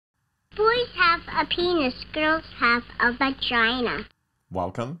Boys have a penis, girls have a vagina.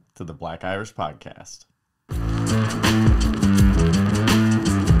 Welcome to the Black Irish Podcast.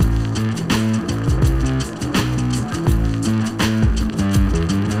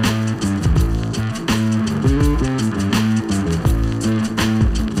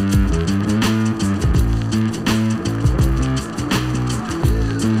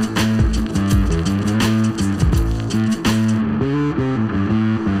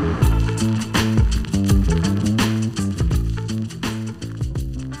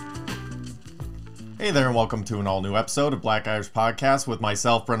 Hey there, and welcome to an all-new episode of Black Irish Podcast with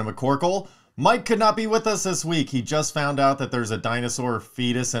myself, Brendan McCorkle. Mike could not be with us this week. He just found out that there's a dinosaur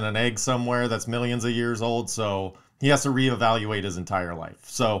fetus in an egg somewhere that's millions of years old, so he has to reevaluate his entire life.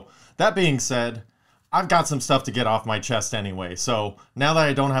 So, that being said, I've got some stuff to get off my chest anyway, so now that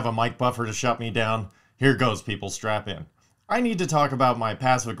I don't have a mic buffer to shut me down, here goes, people, strap in. I need to talk about my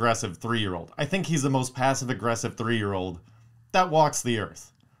passive-aggressive 3-year-old. I think he's the most passive-aggressive 3-year-old that walks the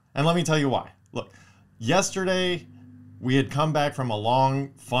earth. And let me tell you why. Look. Yesterday, we had come back from a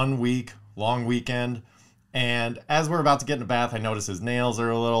long, fun week, long weekend, and as we're about to get in the bath, I notice his nails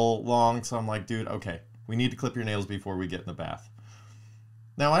are a little long, so I'm like, dude, okay, we need to clip your nails before we get in the bath.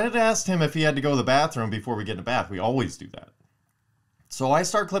 Now, I had asked him if he had to go to the bathroom before we get in the bath. We always do that. So I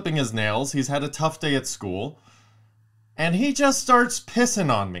start clipping his nails. He's had a tough day at school, and he just starts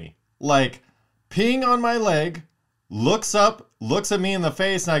pissing on me, like peeing on my leg, looks up, looks at me in the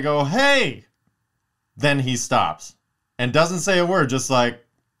face, and I go, hey! Then he stops and doesn't say a word, just like,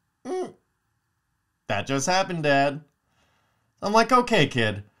 that just happened, Dad. I'm like, okay,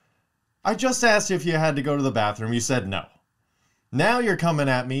 kid. I just asked you if you had to go to the bathroom. You said no. Now you're coming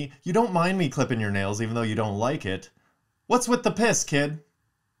at me. You don't mind me clipping your nails, even though you don't like it. What's with the piss, kid?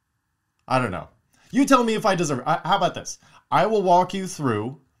 I don't know. You tell me if I deserve it. How about this? I will walk you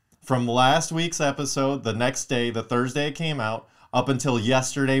through from last week's episode, the next day, the Thursday it came out, up until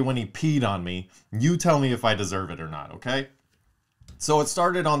yesterday when he peed on me. You tell me if I deserve it or not, okay? So it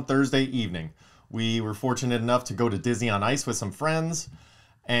started on Thursday evening. We were fortunate enough to go to Disney on Ice with some friends,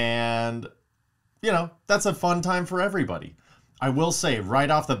 and, you know, that's a fun time for everybody. I will say, right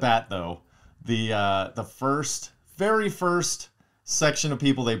off the bat, though, the very first section of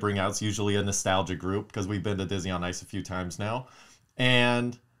people they bring out is usually a nostalgia group, because we've been to Disney on Ice a few times now,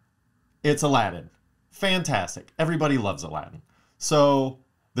 and it's Aladdin. Fantastic. Everybody loves Aladdin. So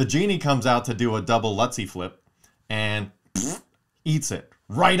the genie comes out to do a double Lutzy flip and eats it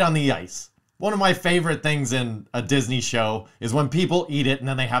right on the ice. One of my favorite things in a Disney show is when people eat it and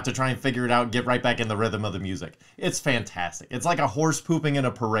then they have to try and figure it out and get right back in the rhythm of the music. It's fantastic. It's like a horse pooping in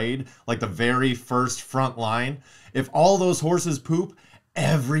a parade, like the very first front line. If all those horses poop,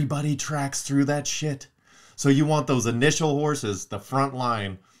 everybody tracks through that shit. So you want those initial horses, the front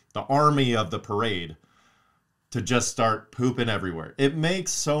line, the army of the parade, to just start pooping everywhere. It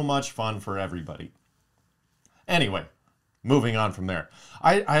makes so much fun for everybody. Anyway, moving on from there.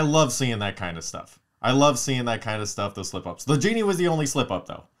 I love seeing that kind of stuff. I love seeing that kind of stuff, the slip-ups. The genie was the only slip-up,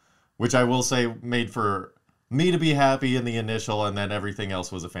 though, which I will say made for me to be happy in the initial, and then everything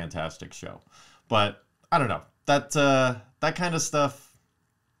else was a fantastic show. But, I don't know. That kind of stuff,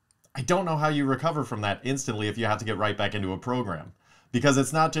 I don't know how you recover from that instantly if you have to get right back into a program. Because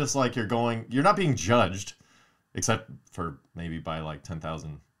it's not just like you're not being judged, except for maybe by like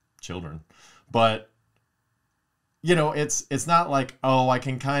 10,000 children. But, you know, it's not like, oh, I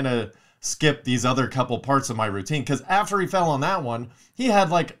can kind of skip these other couple parts of my routine. Because after he fell on that one, he had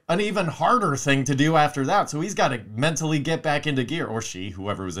like an even harder thing to do after that. So he's got to mentally get back into gear. Or she,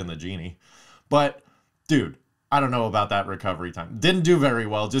 whoever was in the genie. But, dude, I don't know about that recovery time. Didn't do very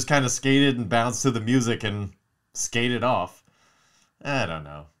well. Just kind of skated and bounced to the music and skated off. I don't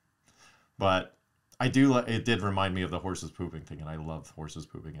know. But it did remind me of the horses pooping thing, and I love horses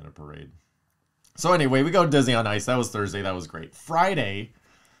pooping in a parade. So anyway, we go to Disney on Ice. That was Thursday. That was great. Friday,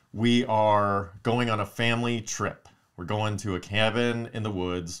 we are going on a family trip. We're going to a cabin in the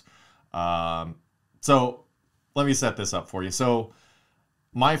woods. So let me set this up for you. So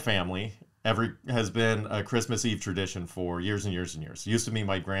my family has been a Christmas Eve tradition for years and years and years. It used to be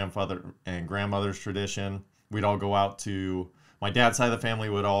my grandfather and grandmother's tradition. We'd all go out to... My dad's side of the family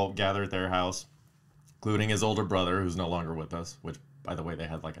would all gather at their house, including his older brother, who's no longer with us, which, by the way, they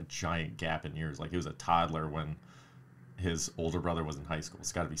had like a giant gap in years. Like, he was a toddler when his older brother was in high school.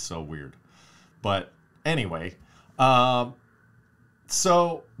 It's got to be so weird. But anyway,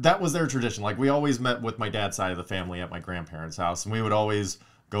 so that was their tradition. Like, we always met with my dad's side of the family at my grandparents' house, and we would always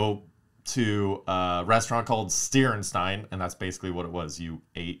go to a restaurant called Steerenstein, and that's basically what it was. You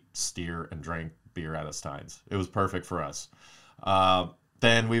ate steer and drank beer out of steins. It was perfect for us.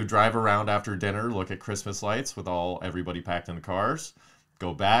 Then we would drive around after dinner, look at Christmas lights with everybody packed in the cars,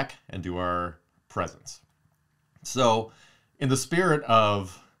 go back and do our presents. So, in the spirit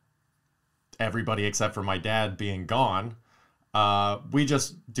of everybody except for my dad being gone, we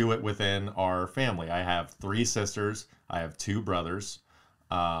just do it within our family. I have 3 sisters. I have 2 brothers.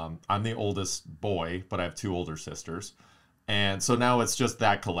 I'm the oldest boy, but I have 2 older sisters. And so now it's just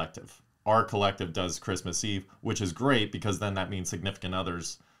that collective. Our collective does Christmas Eve, which is great because then that means significant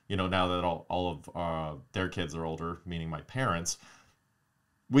others, now that all of their kids are older, meaning my parents,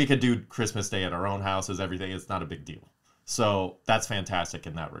 we could do Christmas Day at our own houses, everything. It's not a big deal. So that's fantastic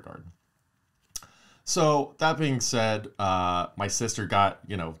in that regard. So that being said, my sister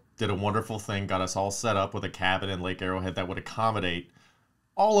did a wonderful thing, got us all set up with a cabin in Lake Arrowhead that would accommodate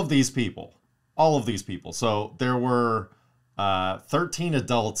all of these people. So there were 13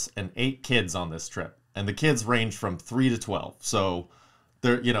 adults and 8 kids on this trip. And the kids range from 3 to 12. So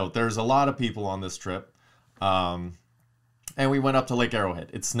there's a lot of people on this trip. And we went up to Lake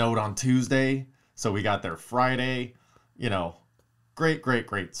Arrowhead. It snowed on Tuesday, so we got there Friday.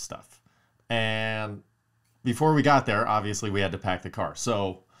 Great stuff. And before we got there, obviously we had to pack the car.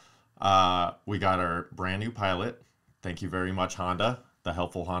 So we got our brand new Pilot. Thank you very much, Honda, the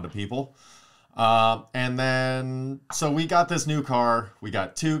helpful Honda people. And then, so we got this new car. We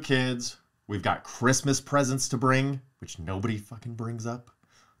got 2 kids. We've got Christmas presents to bring, which nobody fucking brings up.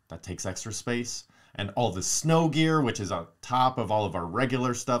 That takes extra space. And all the snow gear, which is on top of all of our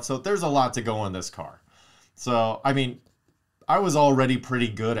regular stuff. So there's a lot to go in this car. So, I mean, I was already pretty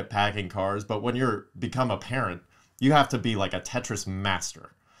good at packing cars, but when you become a parent, you have to be like a Tetris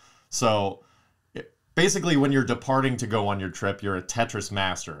master. So basically, when you're departing to go on your trip, you're a Tetris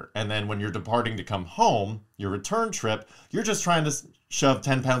master. And then when you're departing to come home, your return trip, you're just trying to shove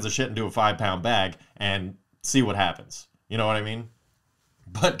 10 pounds of shit into a 5-pound bag and see what happens. You know what I mean?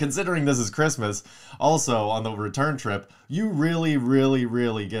 But considering this is Christmas, also on the return trip, you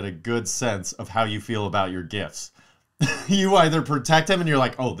really get a good sense of how you feel about your gifts. You either protect them and you're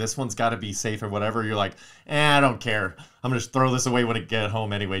like, oh, this one's got to be safe or whatever. You're like, I don't care. I'm going to throw this away when I get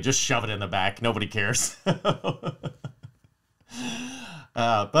home anyway. Just shove it in the back. Nobody cares.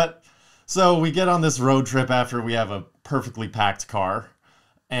 But so we get on this road trip after we have a perfectly packed car.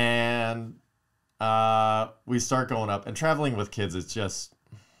 And we start going up. And traveling with kids is just,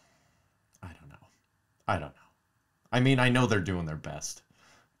 I don't know. I mean, I know they're doing their best.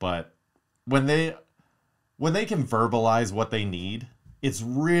 But when they can verbalize what they need, it's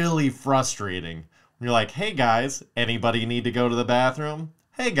really frustrating. When you're like, hey guys, anybody need to go to the bathroom?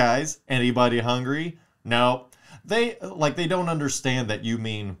 Hey guys, anybody hungry? No. They don't understand that you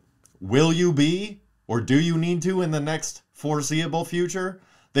mean, will you be? Or do you need to in the next foreseeable future?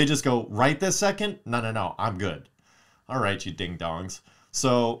 They just go, right this second? No, I'm good. All right, you ding-dongs.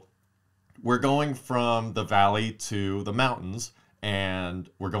 So we're going from the valley to the mountains, and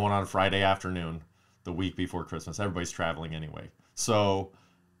we're going on a Friday afternoon. The week before Christmas. Everybody's traveling anyway. So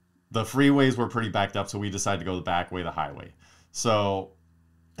the freeways were pretty backed up, so we decided to go the back way, the highway. So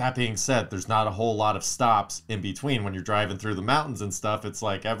that being said, there's not a whole lot of stops in between. When you're driving through the mountains and stuff, it's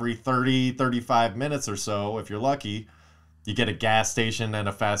like every 35 minutes or so, if you're lucky, you get a gas station and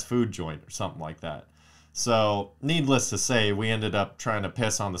a fast food joint or something like that. So needless to say, we ended up trying to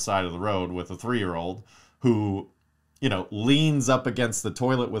piss on the side of the road with a 3-year-old who leans up against the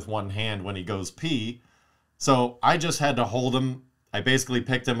toilet with one hand when he goes pee. So I just had to hold him. I basically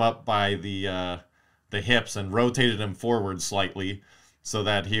picked him up by the hips and rotated him forward slightly so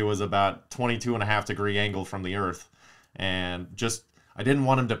that he was about 22.5-degree angle from the earth. And I didn't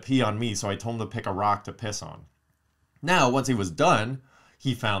want him to pee on me, so I told him to pick a rock to piss on. Now, once he was done,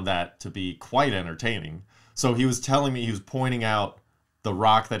 he found that to be quite entertaining. So he was telling me, he was pointing out the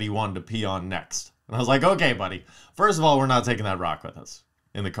rock that he wanted to pee on next. And I was like, okay, buddy. First of all, we're not taking that rock with us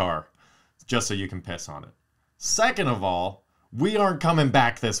in the car, just so you can piss on it. Second of all, we aren't coming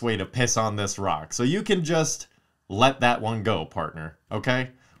back this way to piss on this rock. So you can just let that one go, partner. Okay?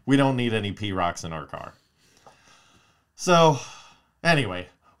 We don't need any pee rocks in our car. So, anyway,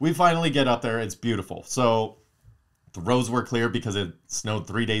 we finally get up there. It's beautiful. So, the roads were clear because it snowed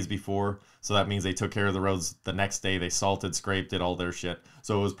 3 days before. So that means they took care of the roads the next day. They salted, scraped, did all their shit.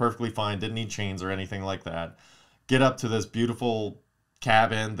 So it was perfectly fine. Didn't need chains or anything like that. Get up to this beautiful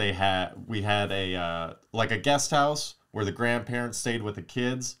cabin. We had a guest house where the grandparents stayed with the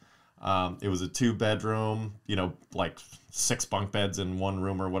kids. It was a 2-bedroom, like 6 bunk beds in one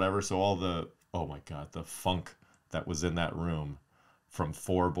room or whatever. So oh my God, the funk that was in that room from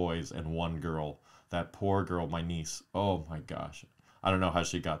 4 boys and 1 girl. That poor girl, my niece. Oh my gosh. I don't know how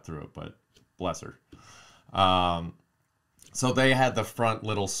she got through it, but bless her. So they had the front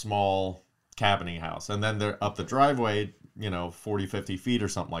little small cabining house. And then they're up the driveway, 40, 50 feet or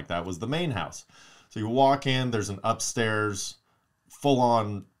something like that was the main house. So you walk in, there's an upstairs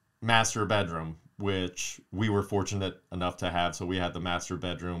full-on master bedroom, which we were fortunate enough to have. So we had the master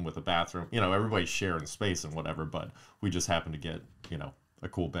bedroom with a bathroom. Everybody's sharing space and whatever, but we just happened to get, a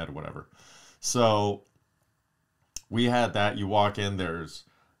cool bed or whatever. So we had that. You walk in, there's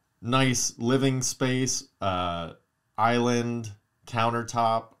nice living space, island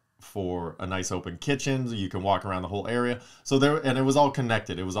countertop for a nice open kitchen. You can walk around the whole area. So and it was all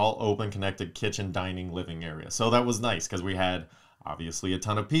connected. It was all open, connected kitchen, dining, living area. So that was nice because we had obviously a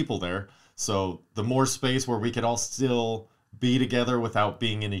ton of people there. So the more space where we could all still be together without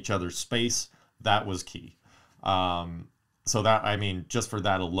being in each other's space, that was key. So that, just for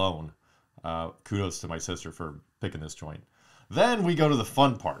that alone, kudos to my sister for picking this joint. Then we go to the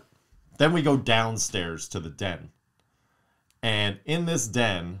fun part. Then we go downstairs to the den. And in this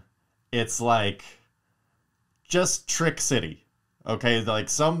den, it's like just Trick City. Okay, like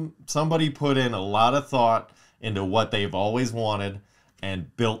somebody put in a lot of thought into what they've always wanted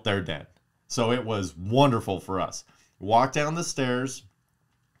and built their den. So it was wonderful for us. Walk down the stairs.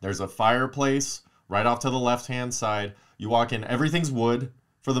 There's a fireplace right off to the left-hand side. You walk in, everything's wood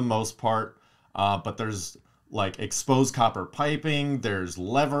for the most part, but there's like exposed copper piping, there's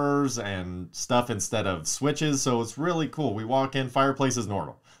levers and stuff instead of switches, so it's really cool. We walk in, fireplace is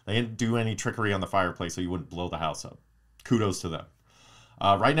normal. They didn't do any trickery on the fireplace so you wouldn't blow the house up. Kudos to them.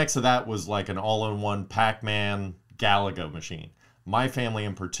 Right next to that was like an all-in-one Pac-Man Galaga machine. My family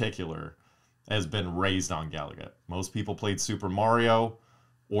in particular has been raised on Galaga. Most people played Super Mario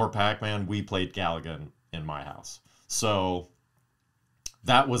or Pac-Man. We played Galaga in my house. So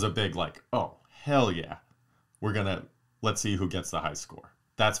that was a big like, oh, hell yeah. Let's see who gets the high score.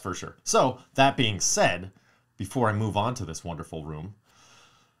 That's for sure. So that being said, before I move on to this wonderful room,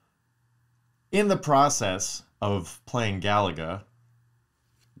 in the process of playing Galaga,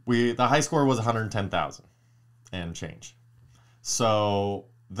 the high score was 110,000 and change. So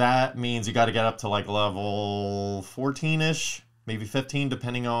that means you got to get up to like level 14-ish, maybe 15,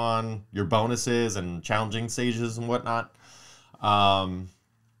 depending on your bonuses and challenging stages and whatnot.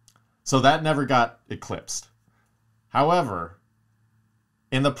 So that never got eclipsed. However,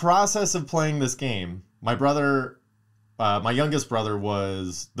 in the process of playing this game, my youngest brother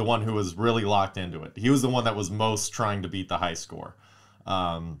was the one who was really locked into it. He was the one that was most trying to beat the high score.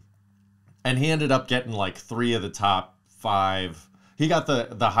 And he ended up getting like 3 of the top 5. He got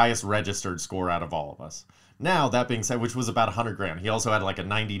the highest registered score out of all of us. Now, that being said, which was about 100 grand. He also had like a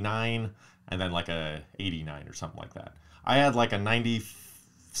 99 and then like a 89 or something like that. I had like a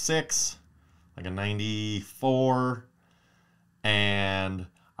 96, like a 94, and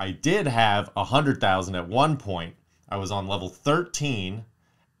I did have 100,000 at one point. I was on level 13,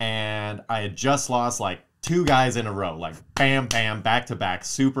 and I had just lost like 2 guys in a row, like bam, bam, back to back,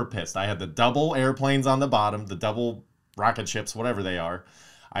 super pissed. I had the double airplanes on the bottom, the double rocket ships, whatever they are.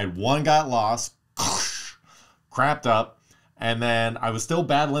 I had one got lost, crapped up, and then I was still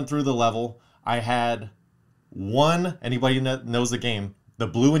battling through the level. I had one, anybody knows the game, the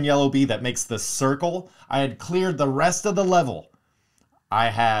blue and yellow bee that makes the circle. I had cleared the rest of the level. I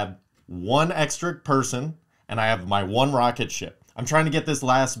had one extra person, and I have my one rocket ship. I'm trying to get this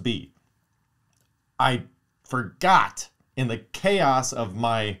last bee. I forgot, in the chaos of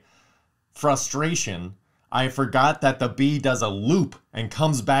my frustration, I forgot that the bee does a loop and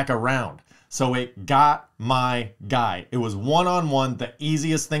comes back around. So it got my guy. It was one-on-one, the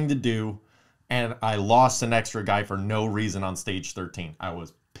easiest thing to do, and I lost an extra guy for no reason on stage 13. I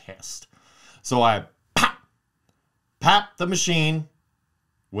was pissed. So I pap the machine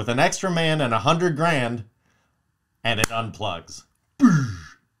with an extra man and 100 grand, and it unplugs.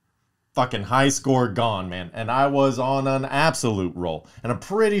 Fucking high score gone, man. And I was on an absolute roll. And I'm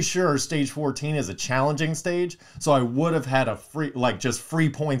pretty sure stage 14 is a challenging stage, so I would have had just free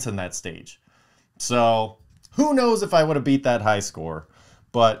points in that stage. So who knows if I would have beat that high score.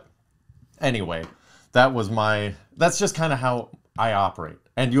 But anyway, that's just kind of how I operate.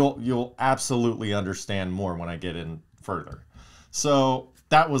 And you'll absolutely understand more when I get in further. So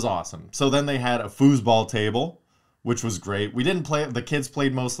that was awesome. So then they had a foosball table, which was great. We didn't play, the kids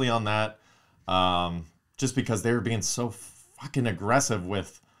played mostly on that, just because they were being so fucking aggressive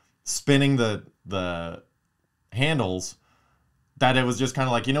with spinning the handles that it was just kind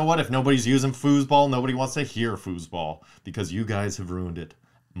of like, you know what, if nobody's using foosball, nobody wants to hear foosball because you guys have ruined it,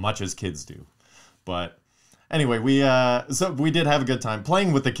 much as kids do. But anyway, so we did have a good time.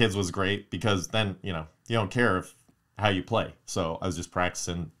 Playing with the kids was great because then, you don't care how you play. So I was just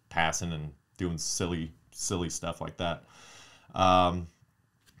practicing, passing, and doing silly stuff like that.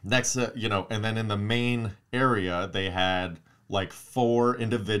 Next, and then in the main area, they had like 4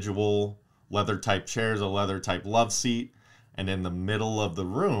 individual leather type chairs, a leather type love seat. And in the middle of the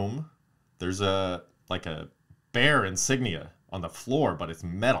room, there's a bear insignia on the floor, but it's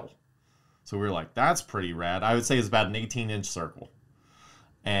metal. So we were like, that's pretty rad. I would say it's about an 18-inch circle.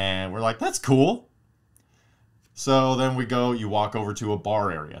 And we're like, that's cool. So then you walk over to a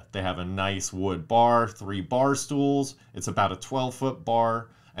bar area. They have a nice wood bar, 3 bar stools. It's about a 12-foot bar.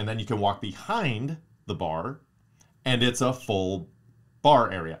 And then you can walk behind the bar, and it's a full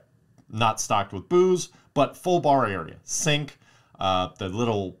bar area. Not stocked with booze, but full bar area. Sink, the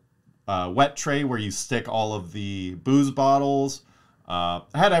little wet tray where you stick all of the booze bottles.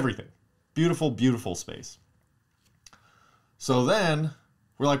 Had everything. Beautiful, beautiful space. So then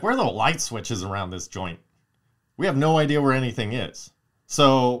we're like, where are the light switches around this joint? We have no idea where anything is.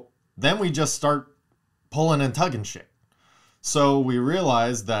 So then we just start pulling and tugging shit. So we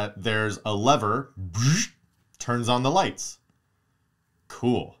realize that there's a lever, turns on the lights.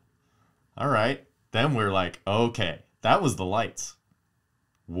 Cool. All right. Then we're like, okay, that was the lights.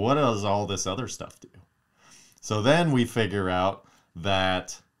 What does all this other stuff do? So then we figure out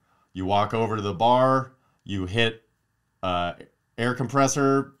that you walk over to the bar, you hit air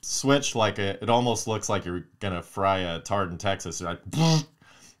compressor switch, it almost looks like you're going to fry a tart in Texas. Like,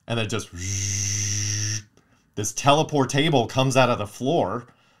 and then just this teleportable comes out of the floor,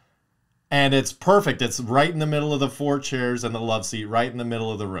 and it's perfect. It's right in the middle of the 4 chairs and the love seat, right in the middle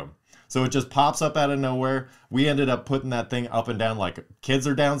of the room. So it just pops up out of nowhere. We ended up putting that thing up and down like kids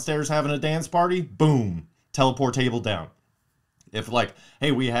are downstairs having a dance party. Boom, teleportable down. If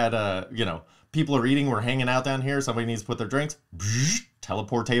hey, we had people are eating, we're hanging out down here, somebody needs to put their drinks,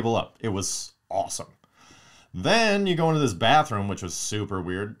 teleportable up. It was awesome. Then you go into this bathroom, which was super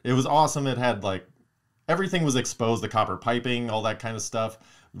weird. It was awesome. It had everything was exposed, the copper piping, all that kind of stuff.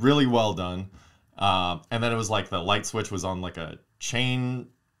 Really well done. And then it was the light switch was on a chain.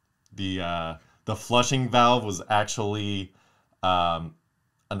 The flushing valve was actually an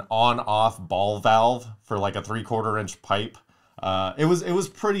on-off ball valve for a 3/4 inch pipe. It was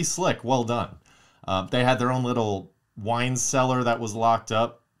pretty slick. Well done. They had their own little wine cellar that was locked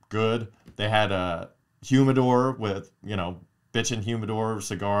up. Good. They had a humidor with, bitchin' humidor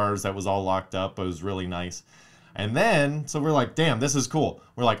cigars that was all locked up. It was really nice. And then, so we're like, damn, this is cool.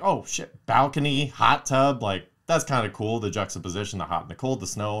 We're like, oh shit, balcony, hot tub. That's kind of cool. The juxtaposition, the hot and the cold, the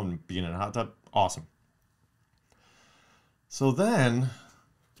snow and being in a hot tub. Awesome. So then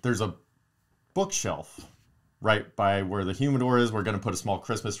there's a bookshelf right by where the humidor is. We're going to put a small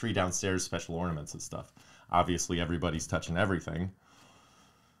Christmas tree downstairs, special ornaments and stuff. Obviously, everybody's touching everything.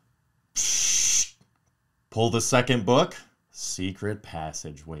 Pull the second book. Secret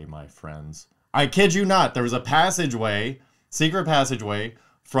passageway, my friends. I kid you not. There was a passageway, secret passageway,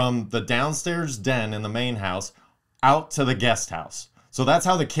 from the downstairs den in the main house out to the guest house. So that's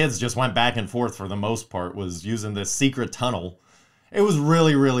how the kids just went back and forth for the most part, was using this secret tunnel. It was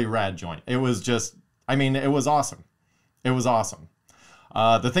really, really rad joint. It was just, it was awesome. It was awesome.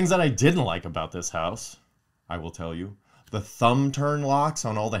 The things that I didn't like about this house, I will tell you, the thumb turn locks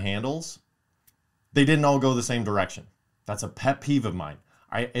on all the handles, they didn't all go the same direction. That's a pet peeve of mine.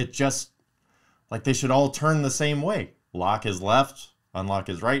 It just, they should all turn the same way. Lock is left, unlock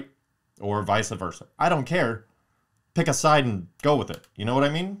is right, or vice versa. I don't care. Pick a side and go with it. You know what I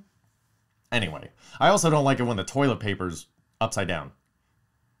mean? Anyway, I also don't like it when the toilet paper's upside down.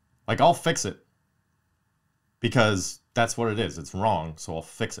 I'll fix it. Because that's what it is. It's wrong, so I'll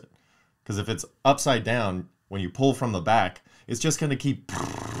fix it. Because if it's upside down, when you pull from the back, it's just going to keep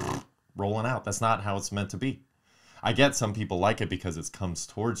rolling out. That's not how it's meant to be. I get some people like it because it comes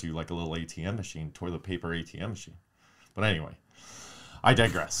towards you like a little ATM machine, toilet paper ATM machine. But anyway, I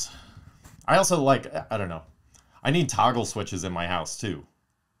digress. I also I don't know. I need toggle switches in my house too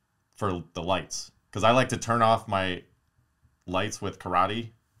for the lights. Because I like to turn off my lights with karate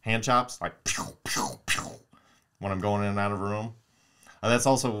hand chops, pew, pew, pew, when I'm going in and out of a room. That's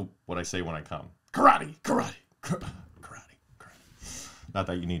also what I say when I come. Karate, karate, karate, karate. Not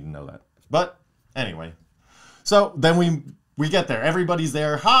that you need to know that. But anyway. So then we get there. Everybody's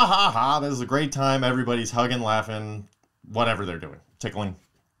there. Ha, ha, ha. This is a great time. Everybody's hugging, laughing, whatever they're doing. Tickling.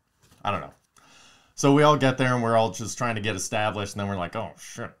 I don't know. So we all get there and we're all just trying to get established. And then we're like, oh,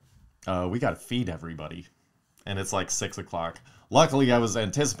 shit. We got to feed everybody. And it's 6 o'clock. Luckily, I was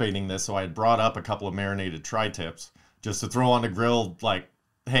anticipating this, so I had brought up a couple of marinated tri-tips just to throw on the grill,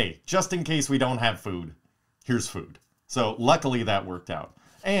 hey, just in case we don't have food, here's food. So luckily that worked out.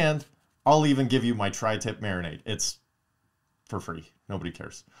 And I'll even give you my tri-tip marinade. It's for free. Nobody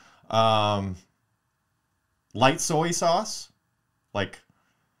cares. Light soy sauce, Like,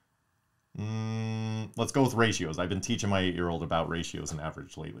 let's go with ratios. I've been teaching my 8-year-old about ratios and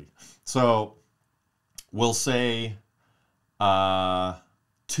average lately. So we'll say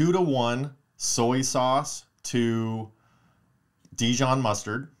 2-to-1 soy sauce to Dijon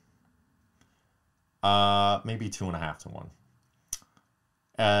mustard. Maybe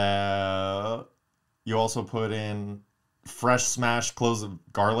 2.5-to-1. You also put in fresh smashed cloves of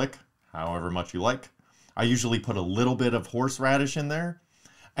garlic, however much you like. I usually put a little bit of horseradish in there.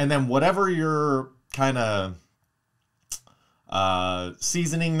 And then whatever your kind of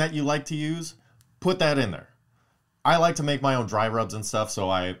seasoning that you like to use, put that in there. I like to make my own dry rubs and stuff, so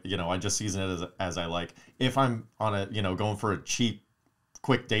I just season it as I like. If I'm on a, going for a cheap,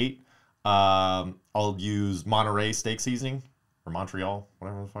 quick date, I'll use Monterey steak seasoning, or Montreal,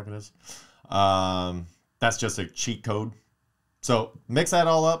 whatever the fuck it is. That's just a cheat code. So mix that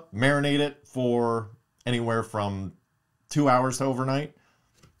all up, marinate it for anywhere from 2 hours to overnight.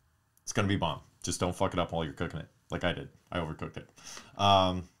 It's going to be bomb. Just don't fuck it up while you're cooking it, like I did. I overcooked it.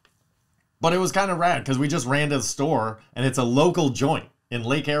 But it was kind of rad because we just ran to the store, and it's a local joint in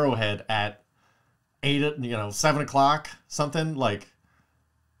Lake Arrowhead at 7 o'clock, something. Like,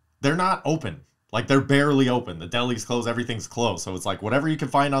 they're not open. Like, they're barely open. The deli's closed, everything's closed. So it's like whatever you can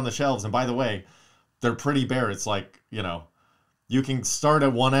find on the shelves. And by the way, they're pretty bare. It's like, you can start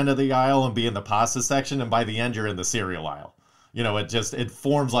at one end of the aisle and be in the pasta section, and by the end you're in the cereal aisle. It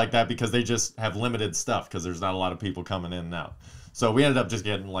forms like that because they just have limited stuff because there's not a lot of people coming in and out. So we ended up just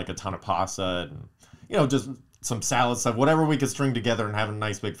getting like a ton of pasta and, just some salad stuff, whatever we could string together and have a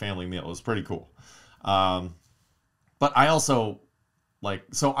nice big family meal. It was pretty cool. But I also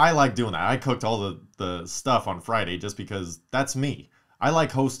I like doing that. I cooked all the stuff on Friday just because that's me. I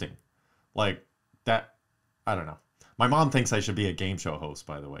like hosting. Like that, I don't know. My mom thinks I should be a game show host,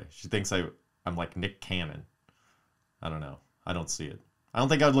 by the way. She thinks I'm like Nick Cannon. I don't know. I don't see it. I don't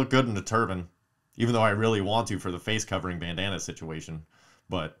think I'd look good in a turban, even though I really want to for the face covering bandana situation.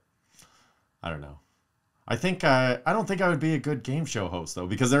 But I don't know. I don't think I would be a good game show host, though,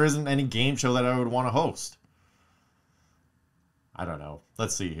 because there isn't any game show that I would want to host. I don't know.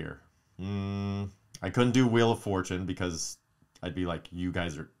 Let's see here. I couldn't do Wheel of Fortune because I'd be like, you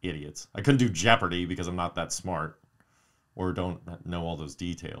guys are idiots. I couldn't do Jeopardy because I'm not that smart or don't know all those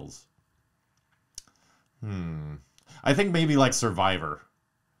details. I think maybe like Survivor.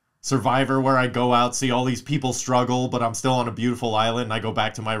 Survivor, where I go out, see all these people struggle, but I'm still on a beautiful island, and I go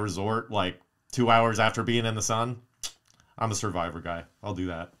back to my resort like 2 hours after being in the sun. I'm a Survivor guy. I'll do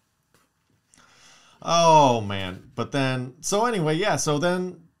that. Oh, man. But then, so anyway, yeah, so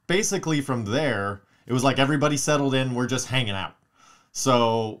then basically from there, it was like everybody settled in, we're just hanging out.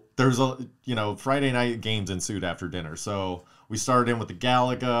 So there's Friday night games ensued after dinner. So we started in with the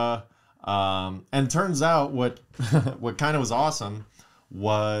Galaga. And turns out what kind of was awesome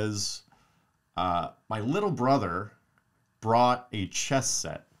was my little brother brought a chess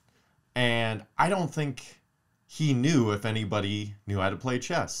set, and I don't think he knew if anybody knew how to play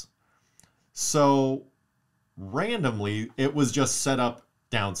chess. So randomly, it was just set up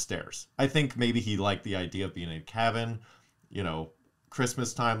downstairs. I think maybe he liked the idea of being in a cabin,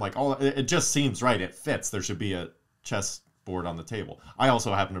 Christmas time, like it just seems right. It fits. There should be a chess board on the table. I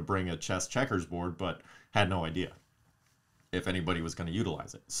also happened to bring a chess checkers board, but had no idea if anybody was going to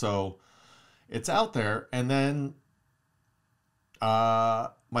utilize it. So it's out there, and then my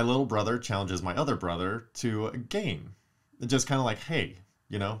little brother challenges my other brother to a game. Just kind of like, hey,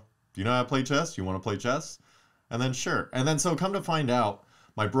 do you know how to play chess? You want to play chess? And then sure. And then so come to find out,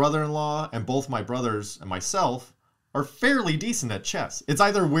 my brother-in-law and both my brothers and myself are fairly decent at chess. It's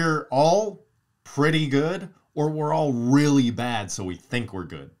either we're all pretty good or we're all really bad, so we think we're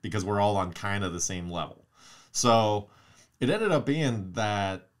good because we're all on kind of the same level. So it ended up being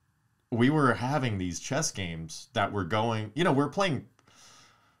that we were having these chess games that were going, we're playing.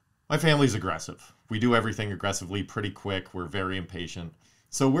 My family's aggressive. We do everything aggressively, pretty quick. We're very impatient.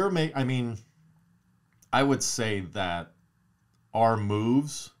 So I would say that our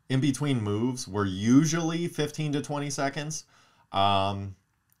moves, in between moves, were usually 15 to 20 seconds.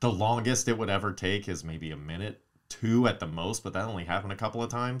 The longest it would ever take is maybe a minute, 2 at the most, but that only happened a couple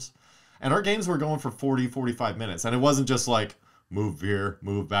of times. And our games were going for 40, 45 minutes. And it wasn't just like move here,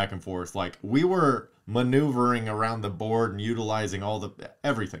 move back and forth. Like we were maneuvering around the board and utilizing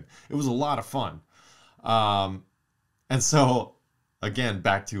everything. It was a lot of fun. And so, again,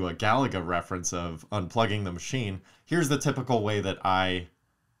 back to a Galaga reference of unplugging the machine. Here's the typical way that I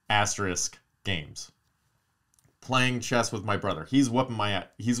asterisk games. Playing chess with my brother. He's whooped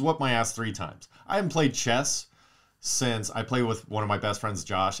my ass 3 times. I haven't played chess since I played with one of my best friends,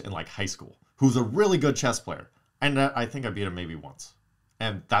 Josh, in like high school, who's a really good chess player. And I think I beat him maybe once.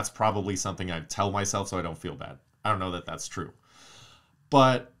 And that's probably something I tell myself so I don't feel bad. I don't know that that's true.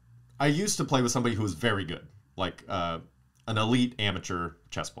 But I used to play with somebody who was very good, like an elite amateur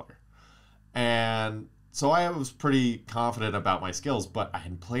chess player. And so I was pretty confident about my skills, but I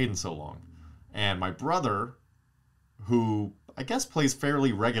hadn't played in so long. And my brother, who I guess plays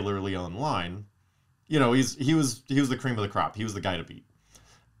fairly regularly online, you know, he was the cream of the crop. He was the guy to beat.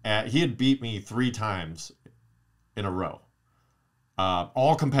 He had beat me 3 times in a row.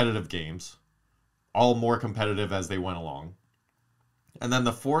 All competitive games, all more competitive as they went along. And then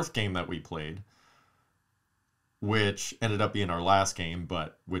the 4th game that we played, which ended up being our last game,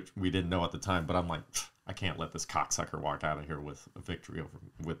 but which we didn't know at the time. But I'm like, I can't let this cocksucker walk out of here with a victory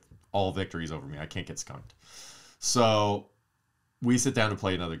with all victories over me. I can't get skunked. So we sit down to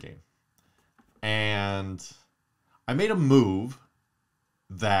play another game. And I made a move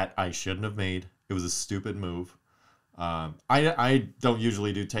that I shouldn't have made. It was a stupid move. I don't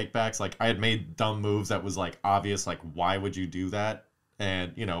usually do takebacks. Like, I had made dumb moves that was like obvious, like, why would you do that?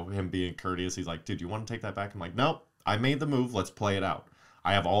 And, you know, him being courteous, he's like, dude, you want to take that back? I'm like, nope, I made the move. Let's play it out.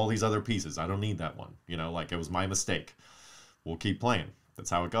 I have all these other pieces. I don't need that one. You know, like, it was my mistake. We'll keep playing.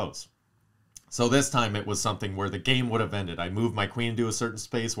 That's how it goes. So this time it was something where the game would have ended. I moved my queen into a certain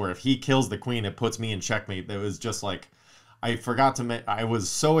space where if he kills the queen, it puts me in checkmate. It was just like, I forgot to make, I was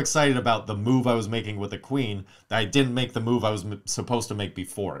so excited about the move I was making with the queen that I didn't make the move I was supposed to make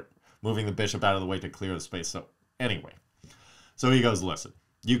before it, moving the bishop out of the way to clear the space. So anyway, so he goes, listen,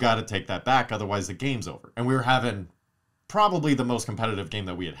 you got to take that back, otherwise the game's over. And we were having probably the most competitive game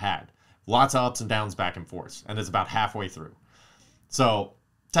that we had had. Lots of ups and downs back and forth, and it's about halfway through. So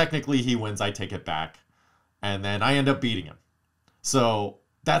technically he wins, I take it back, and then I end up beating him. So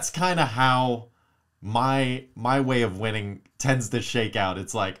that's kind of how my way of winning tends to shake out.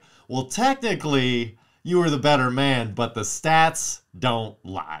 It's like, well, technically you were the better man, but the stats don't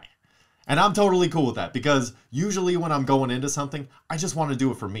lie. And I'm totally cool with that, because usually when I'm going into something, I just want to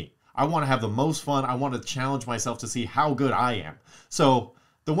do it for me. I want to have the most fun. I want to challenge myself to see how good I am. So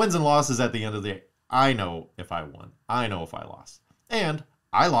the wins and losses at the end of the day, I know if I won. I know if I lost. And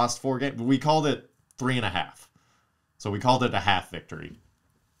I lost 4 games. We called it 3.5. So we called it a half victory.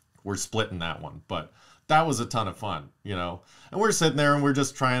 We're splitting that one. But that was a ton of fun, you know. And we're sitting there and we're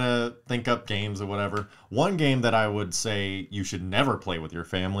just trying to think up games or whatever. One game that I would say you should never play with your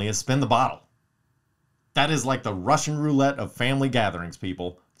family is Spin the Bottle. That is like the Russian roulette of family gatherings,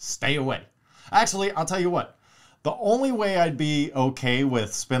 people. Stay away. Actually, I'll tell you what. The only way I'd be okay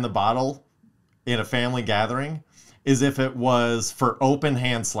with Spin the Bottle in a family gathering is if it was for open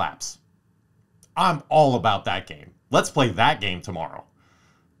hand slaps. I'm all about that game. Let's play that game tomorrow.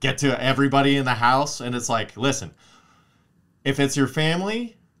 Get to everybody in the house and it's like, listen, if it's your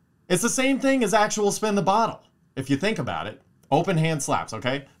family, it's the same thing as actual Spin the Bottle. If you think about it, open hand slaps,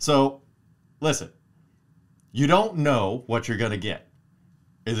 okay? So listen, you don't know what you're going to get.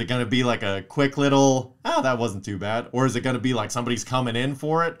 Is it going to be like a quick little, oh, that wasn't too bad? Or is it going to be like somebody's coming in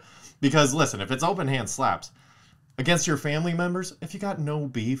for it? Because listen, if it's open hand slaps against your family members, if you got no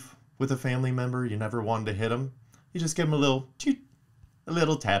beef with a family member, you never wanted to hit them, you just give them a little toot, a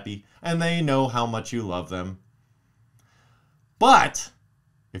little tappy, and they know how much you love them. But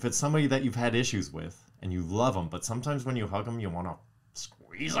if it's somebody that you've had issues with and you love them, but sometimes when you hug them, you want to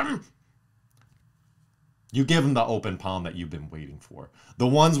squeeze them, you give them the open palm that you've been waiting for. The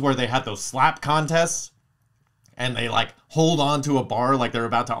ones where they had those slap contests and they like hold on to a bar like they're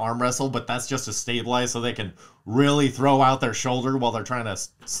about to arm wrestle, but that's just to stabilize so they can really throw out their shoulder while they're trying to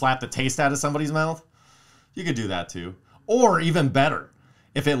slap the taste out of somebody's mouth. You could do that too. Or even better,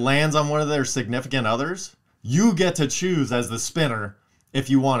 if it lands on one of their significant others, you get to choose as the spinner if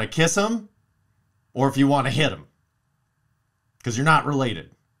you want to kiss them or if you want to hit them. Because you're not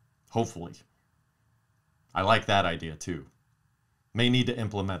related, hopefully. I like that idea too. May need to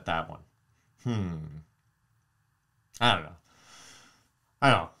implement that one. I don't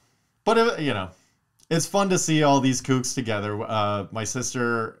know. But, you know, it's fun to see all these kooks together. My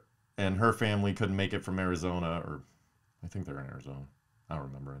sister and her family couldn't make it from Arizona, or I think they're in Arizona. I don't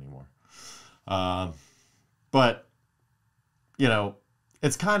remember anymore. But, you know,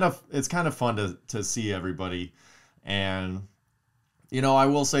 it's kind of fun to see everybody. And, you know, I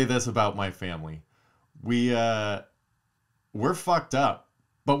will say this about my family. We're fucked up,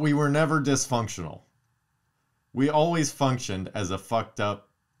 but we were never dysfunctional. We always functioned as a fucked up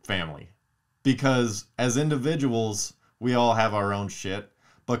family, because as individuals, we all have our own shit,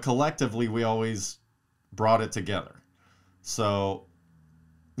 but collectively we always brought it together. So,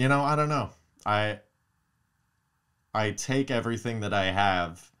 you know, I don't know. I take everything that I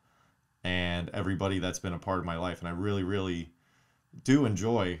have and everybody that's been a part of my life. And I really, really do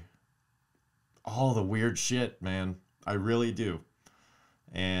enjoy all the weird shit, man. I really do.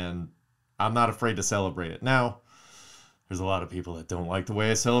 And I'm not afraid to celebrate it. Now, there's a lot of people that don't like the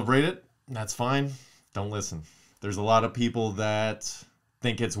way I celebrate it. That's fine. Don't listen. There's a lot of people that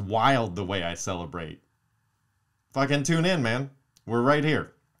think it's wild the way I celebrate. Fucking tune in, man. We're right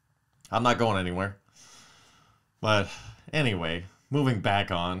here. I'm not going anywhere. But anyway, moving back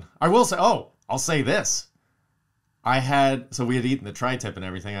on. I will say, I'll say this. So we had eaten the tri-tip and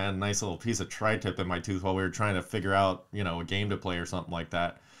everything. I had a nice little piece of tri-tip in my tooth while we were trying to figure out, a game to play or something like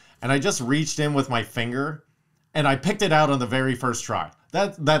that. And I just reached in with my finger and I picked it out on the very first try.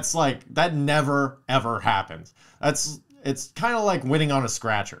 That's like, that never, ever happens. It's kind of like winning on a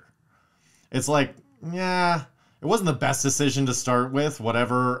scratcher. It's like, yeah, it wasn't the best decision to start with,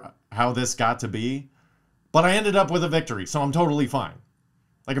 how this got to be. But I ended up with a victory, so I'm totally fine.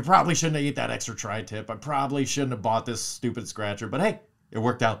 Like, I probably shouldn't have eaten that extra tri-tip. I probably shouldn't have bought this stupid scratcher. But hey, it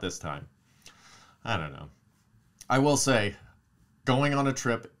worked out this time. I don't know. I will say, going on a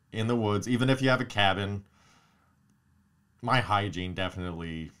trip in the woods, even if you have a cabin, my hygiene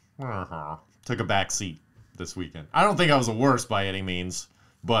definitely took a back seat this weekend. I don't think I was the worst by any means,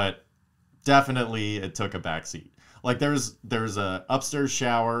 but definitely it took a back seat. Like, there's a upstairs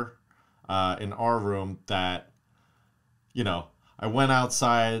shower in our room that, I went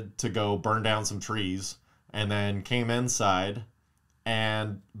outside to go burn down some trees and then came inside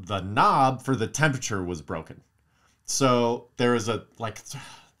and the knob for the temperature was broken. So there is the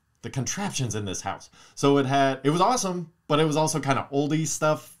contraptions in this house. So it was awesome, but it was also kind of oldie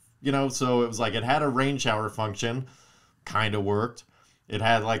stuff, so it was like it had a rain shower function, kind of worked. It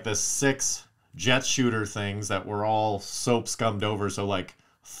had like the 6 jet shooter things that were all soap scummed over. So like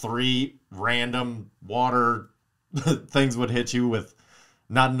 3 random water things would hit you with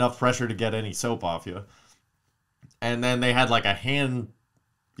not enough pressure to get any soap off you. And then they had like a hand,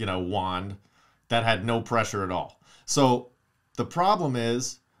 wand that had no pressure at all. So the problem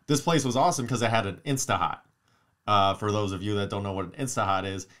is this place was awesome because it had an Insta-Hot. For those of you that don't know what an Insta-Hot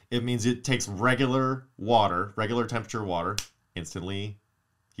is, it means it takes regular temperature water, instantly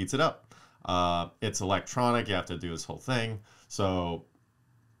heats it up. It's electronic. You have to do this whole thing. So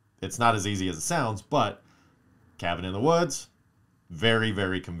it's not as easy as it sounds, but cabin in the woods, very,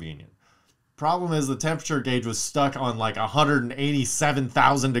 very convenient. Problem is the temperature gauge was stuck on like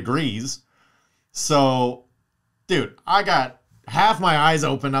 187,000 degrees. So, dude, I got half my eyes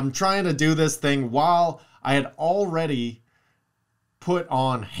open. I'm trying to do this thing while I had already put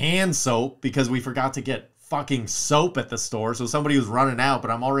on hand soap because we forgot to get fucking soap at the store. So somebody was running out, but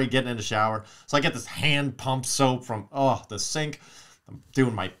I'm already getting in the shower. So I get this hand pump soap from the sink. I'm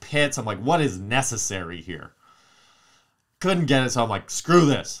doing my pits. I'm like, what is necessary here? Couldn't get it, so I'm like, screw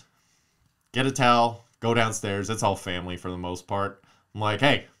this. Get a towel, go downstairs. It's all family for the most part. I'm like,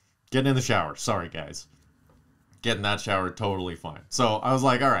 hey, getting in the shower. Sorry, guys. Getting that shower, totally fine. So I was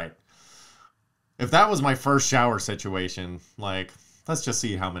like, all right. If that was my first shower situation, like, let's just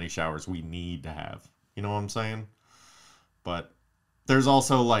see how many showers we need to have. You know what I'm saying? But there's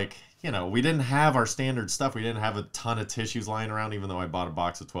also like, we didn't have our standard stuff. We didn't have a ton of tissues lying around, even though I bought a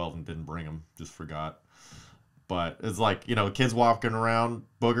box of 12 and didn't bring them. Just forgot. But it's like, kids walking around,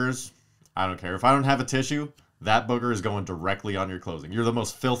 boogers. I don't care. If I don't have a tissue, that booger is going directly on your clothing. You're the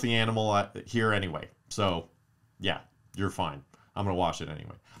most filthy animal here anyway. So, yeah, you're fine. I'm going to wash it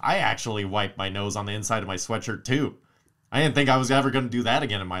anyway. I actually wiped my nose on the inside of my sweatshirt too. I didn't think I was ever going to do that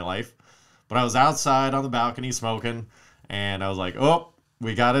again in my life. But I was outside on the balcony smoking, and I was like, oh,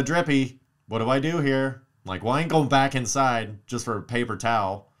 we got a drippy. What do I do here? I'm like, well, I ain't going back inside just for a paper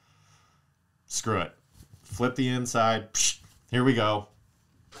towel. Screw it. Flip the inside. Psh, here we go.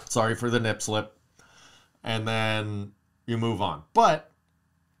 Sorry for the nip slip. And then you move on. But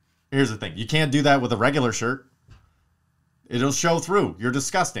here's the thing. You can't do that with a regular shirt. It'll show through. You're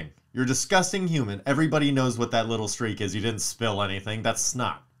disgusting. You're a disgusting human. Everybody knows what that little streak is. You didn't spill anything. That's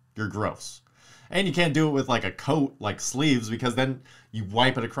snot. You're gross. And you can't do it with like a coat, like sleeves, because then you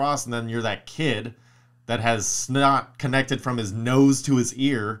wipe it across and then you're that kid that has snot connected from his nose to his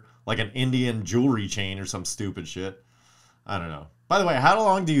ear like an Indian jewelry chain or some stupid shit. I don't know. By the way, how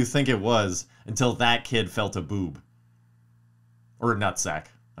long do you think it was until that kid felt a boob? Or a nutsack.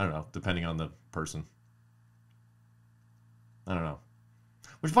 I don't know, depending on the person. I don't know.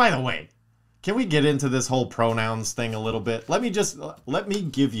 Which, by the way, can we get into this whole pronouns thing a little bit? Let me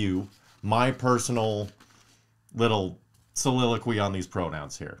give you my personal little soliloquy on these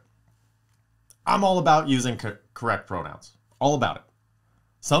pronouns here. I'm all about using correct pronouns. All about it.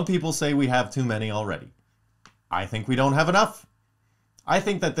 Some people say we have too many already. I think we don't have enough. I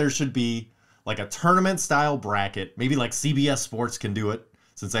think that there should be like a tournament style bracket. Maybe like CBS Sports can do it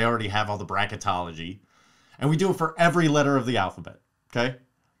since they already have all the bracketology. And we do it for every letter of the alphabet. Okay?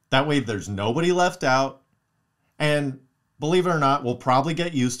 That way there's nobody left out. And believe it or not, we'll probably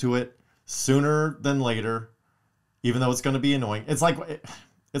get used to it sooner than later, even though it's going to be annoying. It's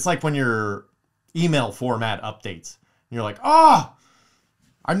like when your email format updates. And you're like, oh,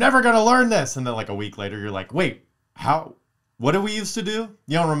 I'm never going to learn this. And then like a week later, you're like, wait, what did we used to do?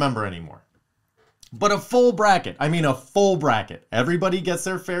 You don't remember anymore. But a full bracket. I mean, a full bracket. Everybody gets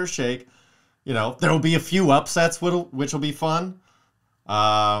their fair shake. You know, there'll be a few upsets, which will be fun.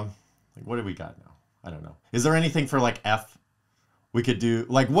 What do we got now? I don't know. Is there anything for like F? We could do,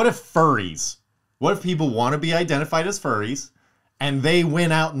 like, what if furries? What if people want to be identified as furries and they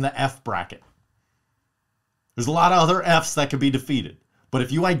win out in the F bracket? There's a lot of other Fs that could be defeated. But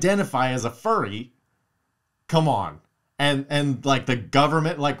if you identify as a furry, come on. And like the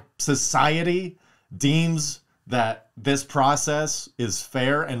government, like society deems that this process is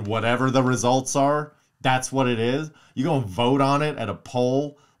fair and whatever the results are, that's what it is. You go and vote on it at a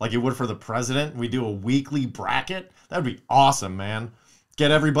poll like you would for the president. We do a weekly bracket. That'd be awesome, man.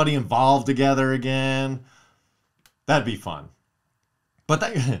 Get everybody involved together again. That'd be fun. But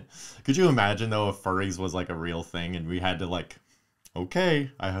that, could you imagine though if furries was like a real thing and we had to like,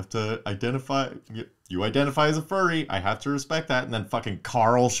 okay, I have to identify, you identify as a furry, I have to respect that. And then fucking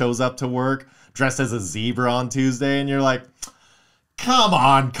Carl shows up to work dressed as a zebra on Tuesday and you're like, come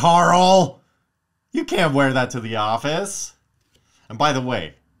on, Carl. You can't wear that to the office. And by the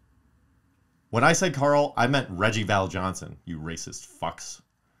way, when I said Carl, I meant Reggie Val Johnson, you racist fucks.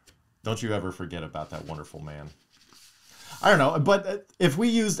 Don't you ever forget about that wonderful man. I don't know, but if we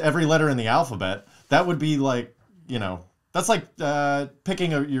used every letter in the alphabet, that would be like, you know, that's like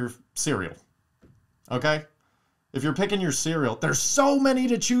picking your cereal, okay? If you're picking your cereal, there's so many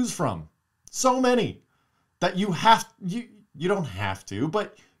to choose from. So many that you don't have to,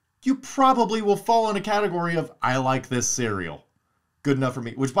 but you probably will fall in a category of, I like this cereal. Good enough for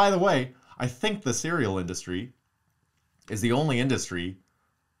me. Which, by the way, I think the cereal industry is the only industry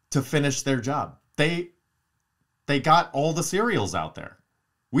to finish their job. They got all the cereals out there.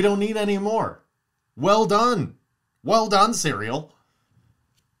 We don't need any more. Well done. Well done, cereal.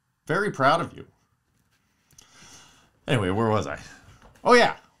 Very proud of you. Anyway, where was I? Oh,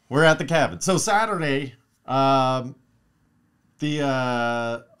 yeah. We're at the cabin. So Saturday, a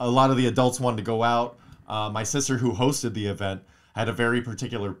lot of the adults wanted to go out. My sister, who hosted the event, had a very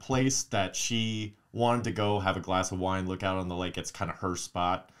particular place that she wanted to go have a glass of wine, look out on the lake. It's kind of her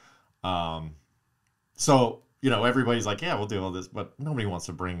spot. So, you know, everybody's like, yeah, we'll do all this. But nobody wants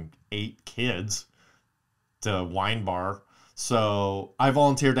to bring 8 kids to a wine bar. So I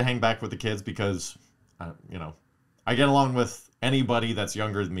volunteered to hang back with the kids because, you know, I get along with anybody that's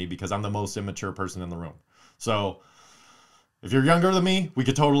younger than me because I'm the most immature person in the room. So if you're younger than me, we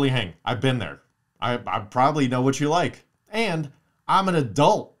could totally hang. I've been there. I probably know what you like. And I'm an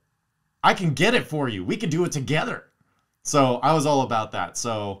adult. I can get it for you. We can do it together. So I was all about that.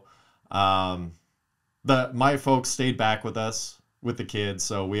 So my folks stayed back with us, with the kids.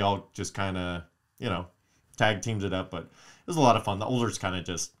 So we all just kind of, you know, tag teamed it up. But it was a lot of fun. The olders kind of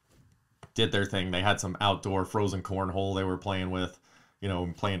just did their thing. They had some outdoor frozen cornhole they were playing with, you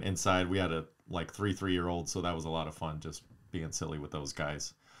know, playing inside. We had like 3-3-year-olds. So that was a lot of fun just being silly with those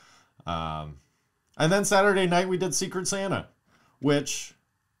guys. And then Saturday night we did Secret Santa, which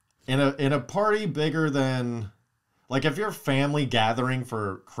in a party bigger than, like, if your family gathering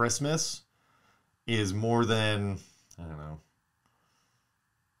for Christmas is more than, I don't know,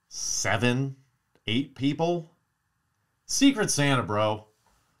 7, 8 people, Secret Santa, bro.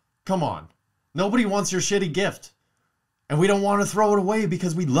 Come on. Nobody wants your shitty gift. And we don't want to throw it away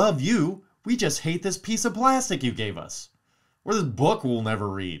because we love you. We just hate this piece of plastic you gave us. Or this book we'll never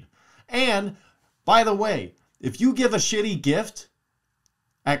read. And, by the way, if you give a shitty gift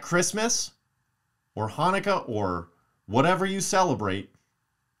at Christmas or Hanukkah or whatever you celebrate,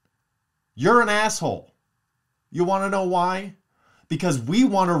 you're an asshole. You want to know why? Because we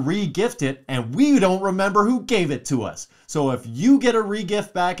want to re-gift it and we don't remember who gave it to us. So if you get a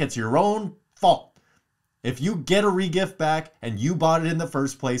re-gift back, it's your own fault. If you get a re-gift back and you bought it in the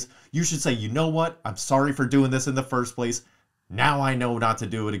first place, you should say, you know what? I'm sorry for doing this in the first place. Now I know not to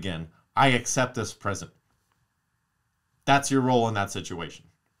do it again. I accept this present. That's your role in that situation.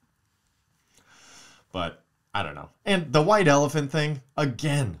 But I don't know. And the white elephant thing,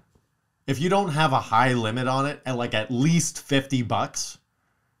 again, if you don't have a high limit on it at like at least $50,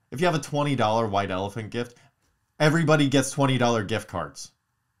 if you have a $20 white elephant gift, everybody gets $20 gift cards.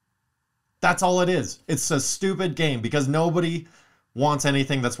 That's all it is. It's a stupid game because nobody wants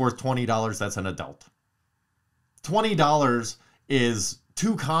anything that's worth $20 that's an adult. $20 is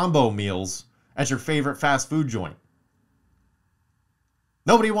 2 combo meals at your favorite fast food joint.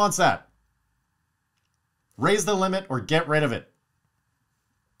 Nobody wants that. Raise the limit or get rid of it.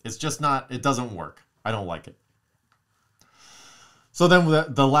 It's just not, it doesn't work. I don't like it. So then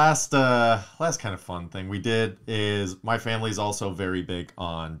the last kind of fun thing we did is my family's also very big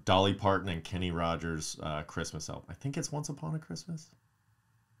on Dolly Parton and Kenny Rogers' Christmas album. I think it's Once Upon a Christmas.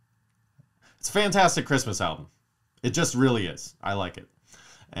 It's a fantastic Christmas album. It just really is. I like it.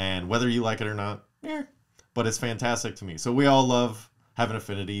 And whether you like it or not, but it's fantastic to me. So we all have an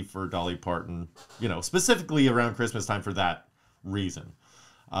affinity for Dolly Parton, you know, specifically around Christmas time for that reason.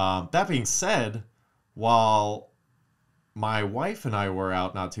 That being said, while my wife and I were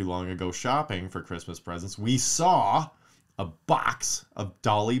out not too long ago shopping for Christmas presents, we saw a box of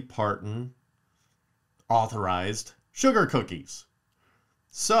Dolly Parton authorized sugar cookies.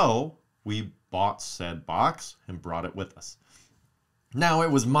 So we bought said box and brought it with us. Now,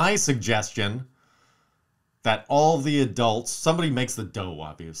 it was my suggestion that all the adults, somebody makes the dough,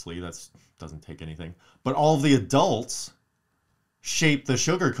 obviously, that doesn't take anything, but all the adults shape the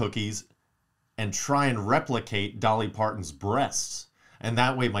sugar cookies and try and replicate Dolly Parton's breasts. And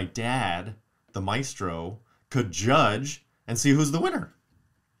that way my dad, the maestro, could judge and see who's the winner.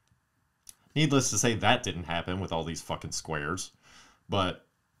 Needless to say, that didn't happen with all these fucking squares. But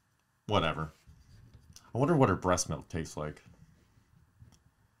whatever. I wonder what her breast milk tastes like.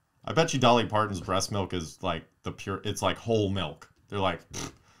 I bet you Dolly Parton's breast milk is like the pure, it's like whole milk. They're like,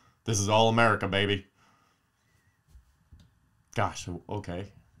 this is all America, baby. Gosh, okay.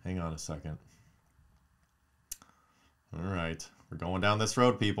 Hang on a second. All right. We're going down this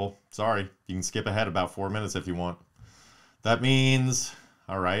road, people. Sorry. You can skip ahead about 4 minutes if you want. That means,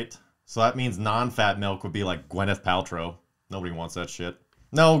 all right. So that means non-fat milk would be like Gwyneth Paltrow. Nobody wants that shit.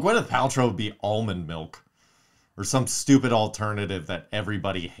 No, Gwyneth Paltrow would be almond milk. Or some stupid alternative that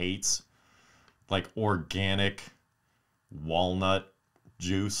everybody hates. Like organic walnut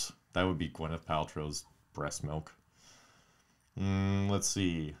juice. That would be Gwyneth Paltrow's breast milk. Let's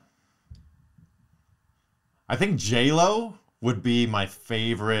see. I think J-Lo would be my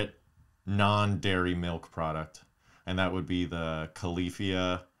favorite non-dairy milk product. And that would be the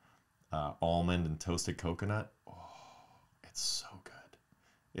Califia almond and toasted coconut. Oh, it's so good.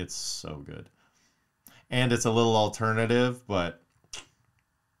 It's so good. And it's a little alternative, but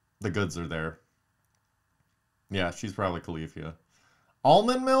the goods are there. Yeah, she's probably Califia.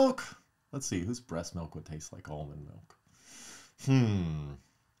 Almond milk? Let's see, whose breast milk would taste like almond milk?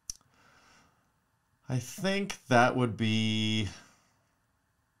 I think that would be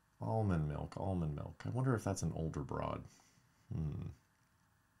almond milk. Almond milk. I wonder if that's an older broad.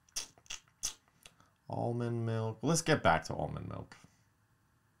 Almond milk. Let's get back to almond milk.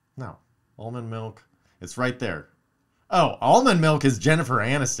 No. Almond milk. It's right there. Oh, almond milk is Jennifer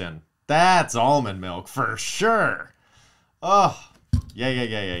Aniston. That's almond milk for sure. Oh,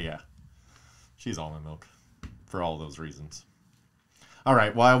 yeah. She's almond milk for all those reasons. All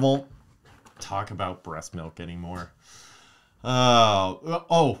right, well, I won't talk about breast milk anymore.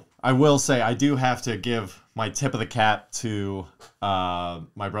 Oh, I will say I do have to give my tip of the cap to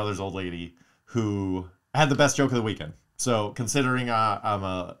my brother's old lady who had the best joke of the weekend. So considering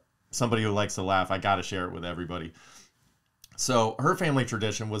I'm somebody who likes to laugh, I got to share it with everybody. So her family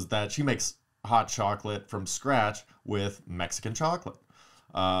tradition was that she makes hot chocolate from scratch with Mexican chocolate.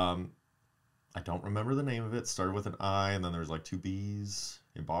 I don't remember the name of it. Started with an I, and then there's like 2 B's,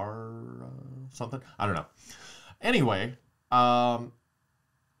 a bar, something. I don't know. Anyway,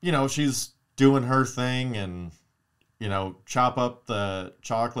 you know, she's doing her thing and, you know, chop up the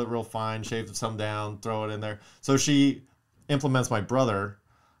chocolate real fine, shave some down, throw it in there. So she implements my brother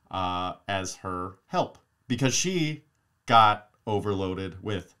as her help because she got overloaded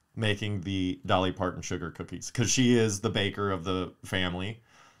with making the Dolly Parton sugar cookies because she is the baker of the family.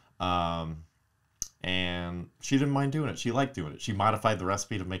 And she didn't mind doing it. She liked doing it. She modified the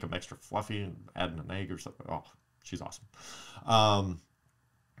recipe to make them extra fluffy and add an egg or something. Oh, she's awesome.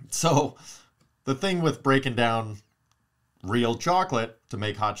 So the thing with breaking down real chocolate to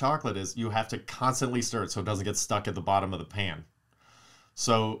make hot chocolate is you have to constantly stir it so it doesn't get stuck at the bottom of the pan.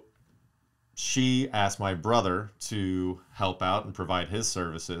 So she asked my brother to help out and provide his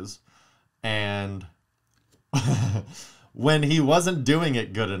services. And when he wasn't doing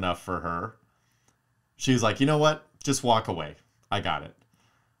it good enough for her, she was like, you know what? Just walk away. I got it.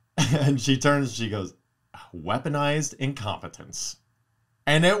 And she turns, she goes, weaponized incompetence.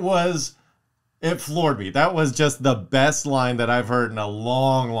 And it floored me. That was just the best line that I've heard in a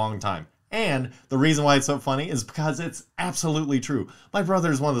long, long time. And the reason why it's so funny is because it's absolutely true. My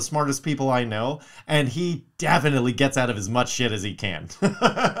brother is one of the smartest people I know, and he definitely gets out of as much shit as he can.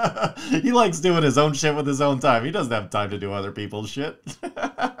 He likes doing his own shit with his own time. He doesn't have time to do other people's shit.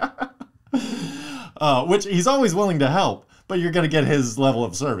 Which he's always willing to help, but you're going to get his level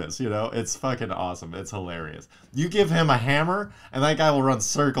of service, you know? It's fucking awesome. It's hilarious. You give him a hammer, and that guy will run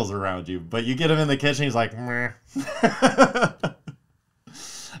circles around you. But you get him in the kitchen, he's like, meh.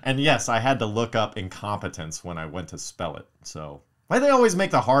 And yes, I had to look up incompetence when I went to spell it. So, why do they always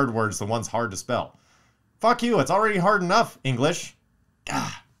make the hard words the ones hard to spell? Fuck you, it's already hard enough, English.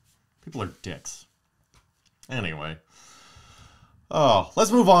 God, people are dicks. Anyway. Oh,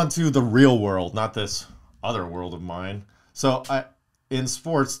 let's move on to the real world, not this other world of mine. So, in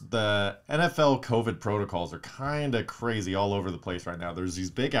sports, the NFL COVID protocols are kind of crazy all over the place right now. There's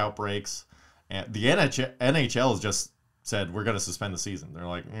these big outbreaks, and the NHL has just said, we're going to suspend the season. They're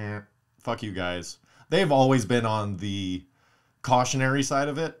like, fuck you guys. They've always been on the cautionary side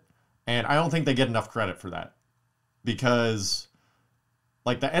of it, and I don't think they get enough credit for that. Because,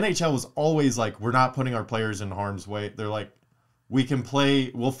 like, the NHL was always like, we're not putting our players in harm's way. They're like, we can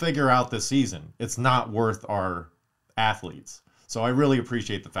play, we'll figure out this season. It's not worth our athletes. So I really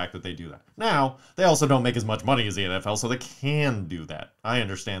appreciate the fact that they do that. Now, they also don't make as much money as the NFL, so they can do that. I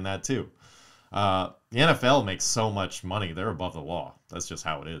understand that too. The NFL makes so much money. They're above the law. That's just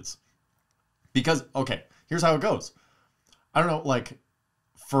how it is. Because, okay, here's how it goes. I don't know, like,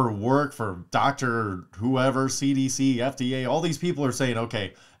 for work, for doctor, whoever, CDC, FDA, all these people are saying,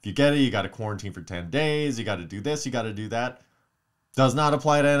 okay, if you get it, you got to quarantine for 10 days, you got to do this, you got to do that. Does not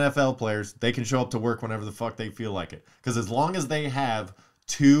apply to NFL players. They can show up to work whenever the fuck they feel like it. Because as long as they have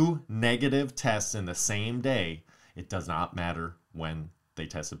 2 negative tests in the same day, it does not matter when they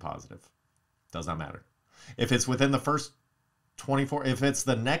tested positive. Does not matter. If it's within the first 24, if it's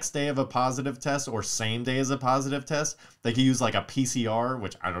the next day of a positive test or same day as a positive test, they can use like a PCR,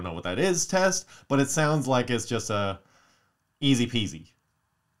 which I don't know what that is, test, but it sounds like it's just a easy peasy.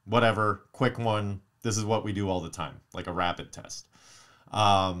 Whatever, quick one. This is what we do all the time, like a rapid test.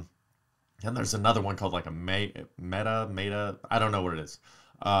 And there's another one called like a meta, I don't know what it is.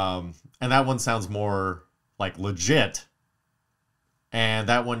 And that one sounds more like legit. And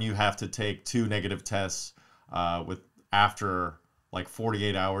that one you have to take 2 negative tests after like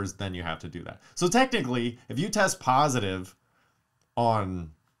 48 hours, then you have to do that. So technically, if you test positive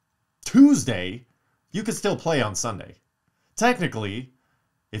on Tuesday, you could still play on Sunday. Technically,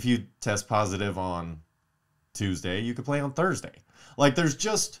 if you test positive on Tuesday, you could play on Thursday. Like, there's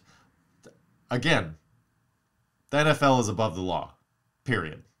just, again, the NFL is above the law,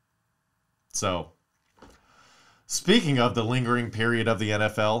 period. So, speaking of the lingering period of the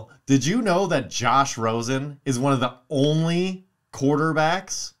NFL, did you know that Josh Rosen is one of the only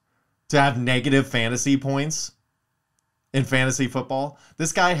quarterbacks to have negative fantasy points in fantasy football?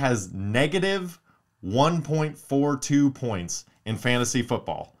 This guy has negative 1.42 points in fantasy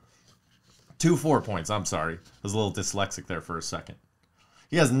football. 24 points, I'm sorry. I was a little dyslexic there for a second.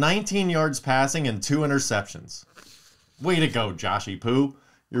 He has 19 yards passing and 2 interceptions. Way to go, Joshy Poo.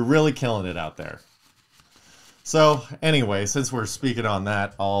 You're really killing it out there. So, anyway, since we're speaking on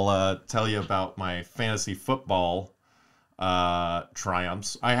that, I'll tell you about my fantasy football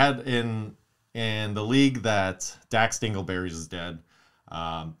triumphs. I had in the league that Dax Dingleberries is dead.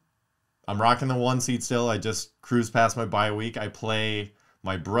 I'm rocking the 1 seed still. I just cruised past my bye week. I play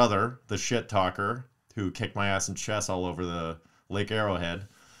my brother, the shit talker, who kicked my ass in chess all over the Lake Arrowhead.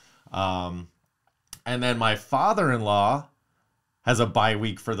 And then my father-in-law has a bye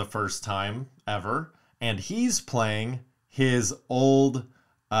week for the first time ever. And he's playing his old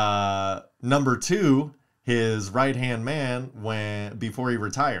number 2, his right-hand man, before he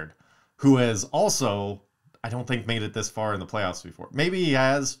retired, who has also, I don't think, made it this far in the playoffs before. Maybe he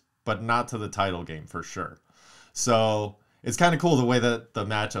has, but not to the title game for sure. So it's kind of cool the way that the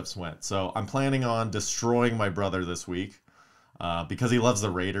matchups went. So I'm planning on destroying my brother this week because he loves the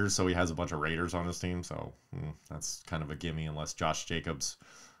Raiders, so he has a bunch of Raiders on his team. So that's kind of a gimme unless Josh Jacobs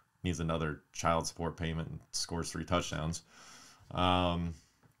needs another child support payment and scores 3 touchdowns. And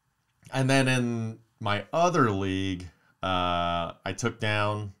then in my other league, I took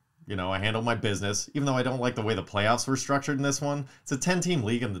down, I handled my business. Even though I don't like the way the playoffs were structured in this one. It's a 10-team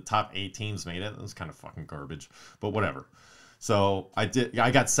league and the top 8 teams made it. It was kind of fucking garbage, but whatever. So I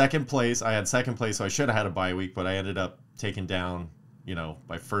got second place. I had second place, so I should have had a bye week, but I ended up taking down,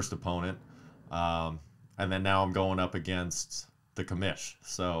 my first opponent. And then now I'm going up against the commish.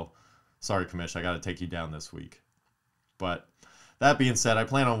 So, sorry, commish, I got to take you down this week. But that being said, I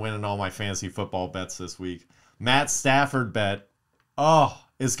plan on winning all my fantasy football bets this week. Matt Stafford bet. Oh,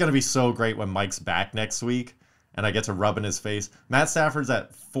 it's going to be so great when Mike's back next week and I get to rub in his face. Matt Stafford's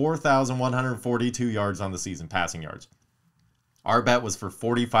at 4,142 yards on the season, passing yards. Our bet was for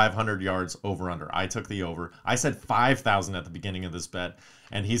 4,500 yards over-under. I took the over. I said 5,000 at the beginning of this bet,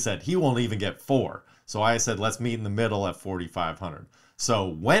 and he said he won't even get 4. So I said, let's meet in the middle at 4,500. So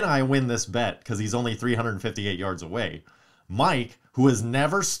when I win this bet, because he's only 358 yards away, Mike, who has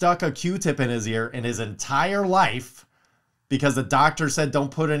never stuck a Q-tip in his ear in his entire life, because the doctor said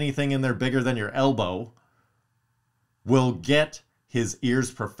don't put anything in there bigger than your elbow, will get his ears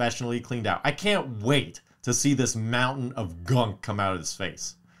professionally cleaned out. I can't wait to see this mountain of gunk come out of his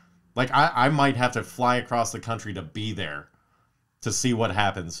face. Like, I might have to fly across the country to be there to see what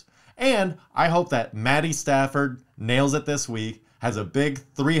happens. And I hope that Matty Stafford nails it this week, has a big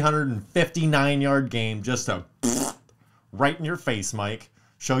 359-yard game just to right in your face, Mike.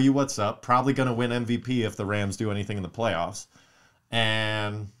 Show you what's up. Probably going to win MVP if the Rams do anything in the playoffs.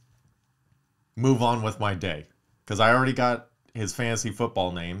 And move on with my day. Because I already got his fantasy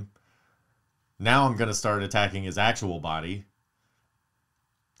football name. Now I'm going to start attacking his actual body.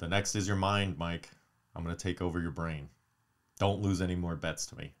 The next is your mind, Mike. I'm going to take over your brain. Don't lose any more bets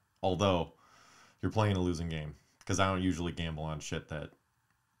to me. Although, you're playing a losing game. Because I don't usually gamble on shit that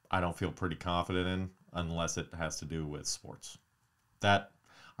I don't feel pretty confident in. Unless it has to do with sports. That,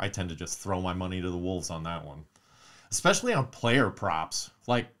 I tend to just throw my money to the wolves on that one. Especially on player props.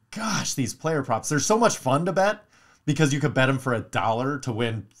 Like, gosh, these player props. They're so much fun to bet. Because you could bet them for $1 to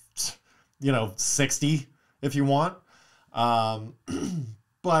win, 60 if you want.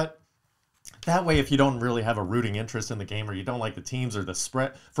 But that way, if you don't really have a rooting interest in the game or you don't like the teams or the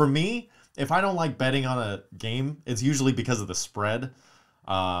spread. For me, if I don't like betting on a game, it's usually because of the spread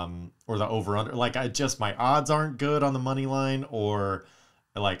or the over-under. Like, my odds aren't good on the money line, or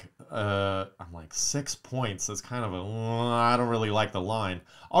like, I'm like 6 points. That's kind of I don't really like the line.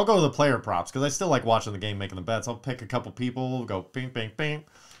 I'll go to the player props because I still like watching the game, making the bets. I'll pick a couple people, go bing, bing, bing.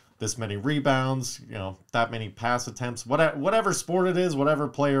 This many rebounds, that many pass attempts, whatever sport it is, whatever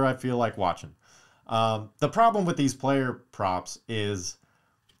player I feel like watching. The problem with these player props is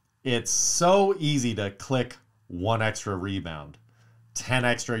it's so easy to click 1 extra rebound, 10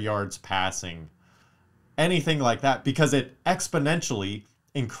 extra yards passing, anything like that, because it exponentially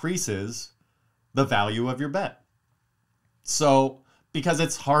increases the value of your bet. So, because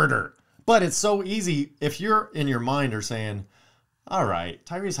it's harder, but it's so easy if you're in your mind are saying, all right,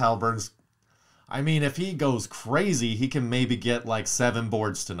 Tyrese Halliburton's, if he goes crazy, he can maybe get like 7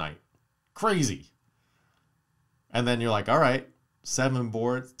 boards tonight. Crazy. And then you're like, all right, 7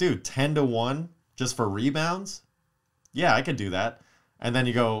 boards. Dude, 10-1 just for rebounds? Yeah, I could do that. And then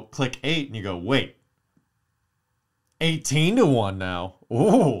you go click 8 and you go, wait, 18-1 now.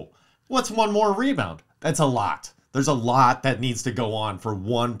 Ooh, what's 1 more rebound? That's a lot. There's a lot that needs to go on for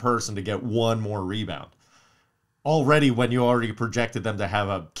one person to get 1 more rebound. Already when you already projected them to have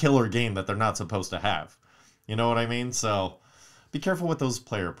a killer game that they're not supposed to have. You know what I mean? So be careful with those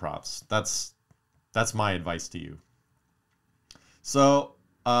player props. That's my advice to you. So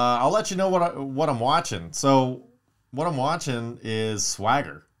I'll let you know what I'm watching. So what I'm watching is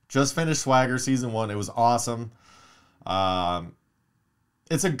Swagger. Just finished Swagger season 1. It was awesome.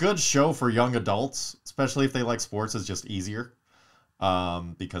 It's a good show for young adults, especially if they like sports. It's just easier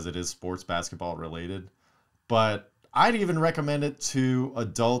because it is sports basketball related. But I'd even recommend it to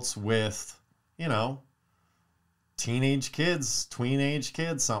adults with, teenage kids, tween-age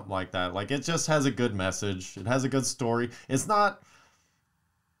kids, something like that. Like, it just has a good message. It has a good story. It's not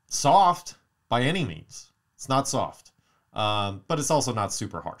soft by any means. It's not soft. But it's also not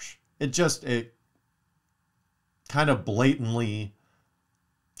super harsh. It kind of blatantly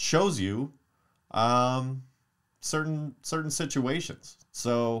shows you certain situations.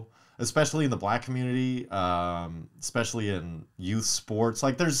 So, especially in the Black community, especially in youth sports.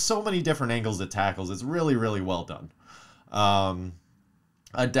 Like, there's so many different angles it tackles. It's really, really well done.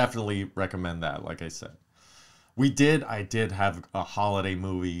 I definitely recommend that, like I said. I did have a holiday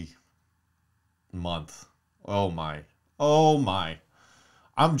movie month. Oh my.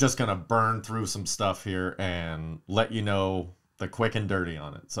 I'm just going to burn through some stuff here and let you know the quick and dirty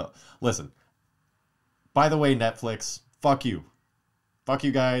on it. So, listen. By the way, Netflix, fuck you. Fuck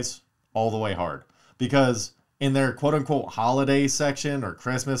you guys. All the way hard, because in their quote-unquote holiday section or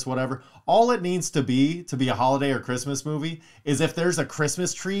Christmas, whatever, all it needs to be a holiday or Christmas movie is if there's a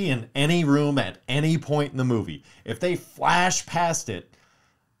Christmas tree in any room at any point in the movie. If they flash past it,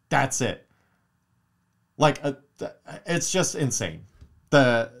 that's it. Like, it's just insane.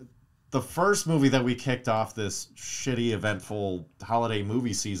 The first movie that we kicked off this shitty, eventful holiday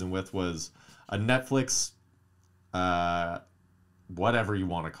movie season with was a Netflix whatever you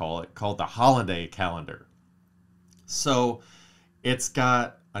want to call it, called the Holiday Calendar. So it's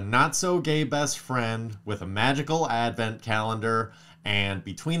got a not-so-gay best friend with a magical advent calendar, and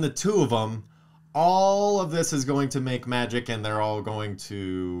between the two of them, all of this is going to make magic, and they're all going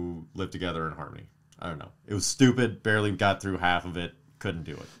to live together in harmony. I don't know. It was stupid. Barely got through half of it. Couldn't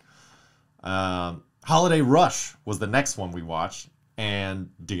do it. Holiday Rush was the next one we watched, and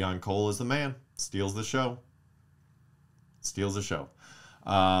Dion Cole is the man. Steals the show. Steals the show.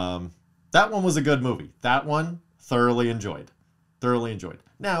 That one was a good movie. That one, thoroughly enjoyed. Thoroughly enjoyed.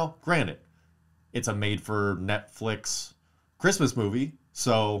 Now, granted, it's a made-for-Netflix Christmas movie,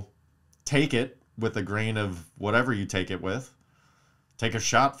 so take it with a grain of whatever you take it with. Take a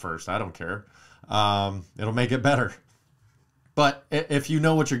shot first. I don't care. It'll make it better. But if you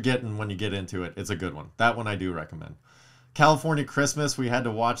know what you're getting when you get into it, it's a good one. That one I do recommend. California Christmas, we had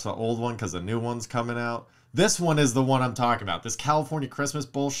to watch the old one because the new one's coming out. This one is the one I'm talking about. This California Christmas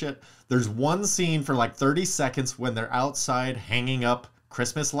bullshit. There's one scene for like 30 seconds when they're outside hanging up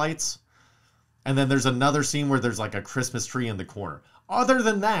Christmas lights. And then there's another scene where there's like a Christmas tree in the corner. Other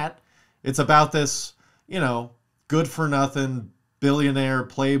than that, it's about this, good-for-nothing billionaire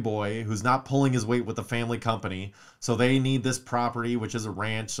playboy who's not pulling his weight with the family company. So they need this property, which is a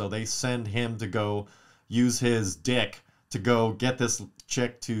ranch. So they send him to go use his dick to go get this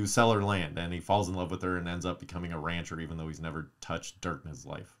chick to sell her land. And he falls in love with her and ends up becoming a rancher, even though he's never touched dirt in his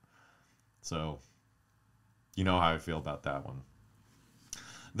life. So, you know how I feel about that one.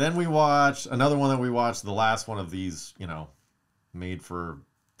 Then we watched another one that we watched, the last one of these, made for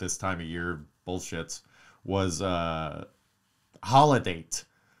this time of year bullshits, was Holidate,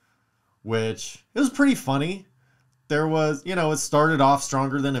 which it was pretty funny. There was, it started off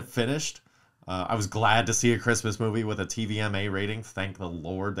stronger than it finished. I was glad to see a Christmas movie with a TVMA rating. Thank the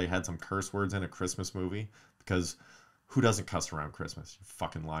Lord they had some curse words in a Christmas movie, because who doesn't cuss around Christmas? You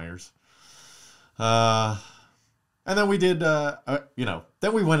fucking liars. And then we did,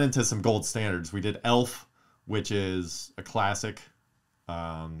 then we went into some gold standards. We did Elf, which is a classic.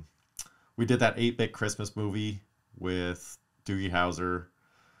 We did that 8-bit Christmas movie with Doogie Howser,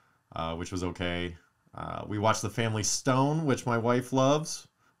 which was okay. We watched The Family Stone, which my wife loves,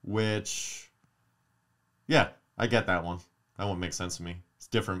 which, yeah, I get that one. That one makes sense to me. It's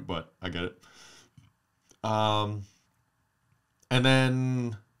different, but I get it. And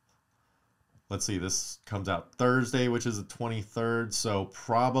then, let's see, this comes out Thursday, which is the 23rd. So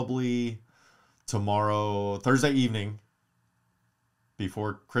probably tomorrow, Thursday evening,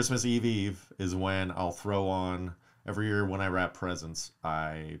 before Christmas Eve is when I'll throw on, every year when I wrap presents,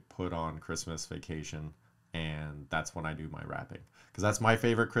 I put on Christmas Vacation, and that's when I do my wrapping. Because that's my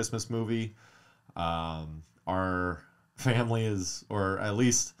favorite Christmas movie. Our family is, or at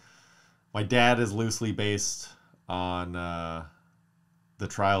least my dad is loosely based on the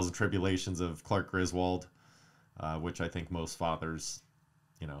trials and tribulations of Clark Griswold, which I think most fathers,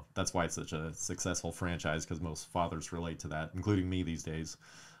 that's why it's such a successful franchise, because most fathers relate to that, including me these days.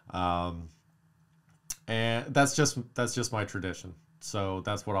 And that's just my tradition. So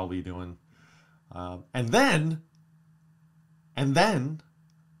that's what I'll be doing. And then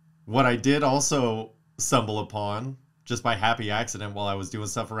what I did also stumble upon, just by happy accident while I was doing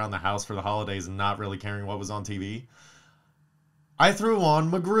stuff around the house for the holidays and not really caring what was on TV, I threw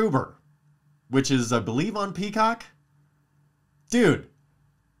on MacGruber, which is, I believe, on Peacock. Dude,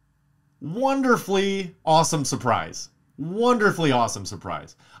 wonderfully awesome surprise. Wonderfully awesome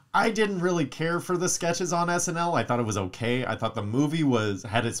surprise. I didn't really care for the sketches on SNL. I thought it was okay. I thought the movie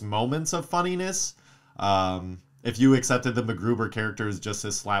had its moments of funniness. If you accepted the MacGruber character as just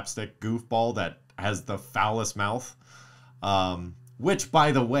this slapstick goofball that has the foulest mouth, which,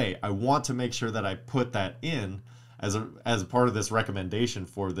 by the way, I want to make sure that I put that in as a part of this recommendation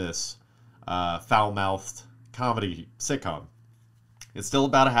for this foul-mouthed comedy sitcom. It's still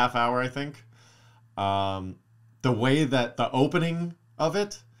about a half hour, I think. The way that the opening of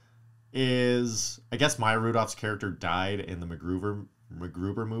it is, I guess Maya Rudolph's character died in the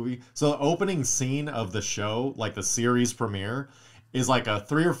MacGruber movie. So the opening scene of the show, like the series premiere, is like a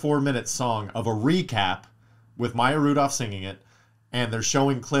 3 or 4 minute song of a recap with Maya Rudolph singing it. And they're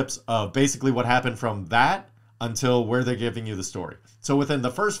showing clips of basically what happened from that until where they're giving you the story. So within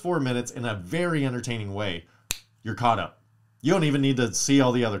the first 4 minutes, in a very entertaining way, you're caught up. You don't even need to see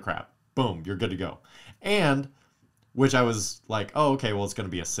all the other crap. Boom, you're good to go. And, which I was like, oh, okay, well, it's going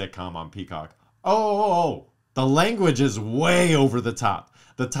to be a sitcom on Peacock. Oh, the language is way over the top.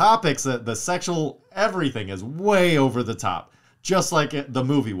 The topics, the sexual everything is way over the top. Just like the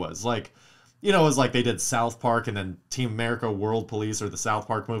movie was. Like, it was like they did South Park and then Team America World Police, or the South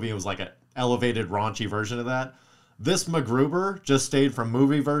Park movie. It was like an elevated, raunchy version of that. This MacGruber just stayed from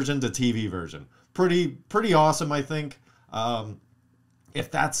movie version to TV version. Pretty awesome, I think. If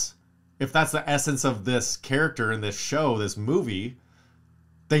that's the essence of this character in this show, this movie,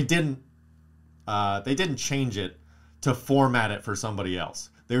 they didn't change it to format it for somebody else.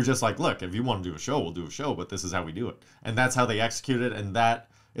 They were just like, look, if you want to do a show, we'll do a show, but this is how we do it. And that's how they execute it, and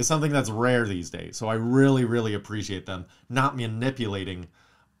that is something that's rare these days. So I really, really appreciate them not manipulating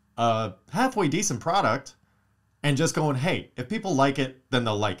a halfway decent product and just going, hey, if people like it, then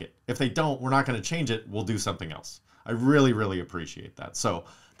they'll like it. If they don't, we're not going to change it. We'll do something else. I really, really appreciate that. So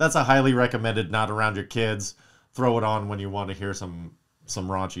that's a highly recommended, not around your kids. Throw it on when you want to hear some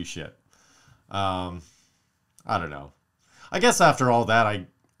raunchy shit. I don't know. I guess after all that,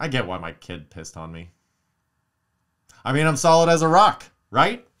 I get why my kid pissed on me. I mean, I'm solid as a rock,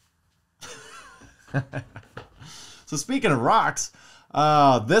 right? So speaking of rocks,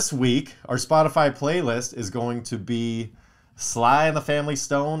 this week, our Spotify playlist is going to be Sly and the Family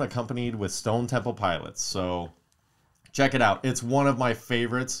Stone, accompanied with Stone Temple Pilots. So check it out. It's one of my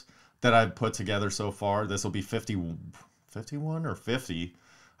favorites that I've put together so far. This will be 51 or 50.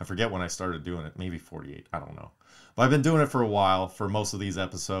 I forget when I started doing it. Maybe 48. I don't know. But I've been doing it for a while for most of these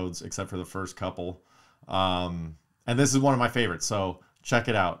episodes, except for the first couple. And this is one of my favorites. So check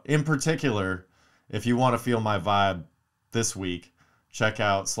it out. In particular, if you want to feel my vibe this week, check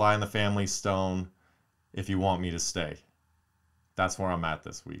out Sly and the Family Stone, If You Want Me to Stay. That's where I'm at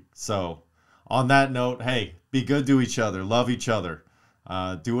this week. So on that note, hey, be good to each other. Love each other.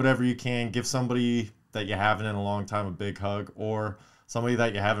 Do whatever you can. Give somebody that you haven't in a long time a big hug, or somebody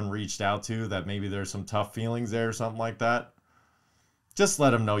that you haven't reached out to that maybe there's some tough feelings there or something like that. Just let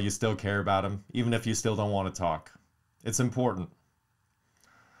them know you still care about them, even if you still don't want to talk. It's important.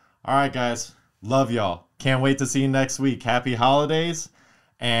 All right, guys. Love y'all. Can't wait to see you next week. Happy holidays,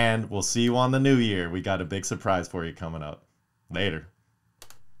 and we'll see you on the new year. We got a big surprise for you coming up. Later.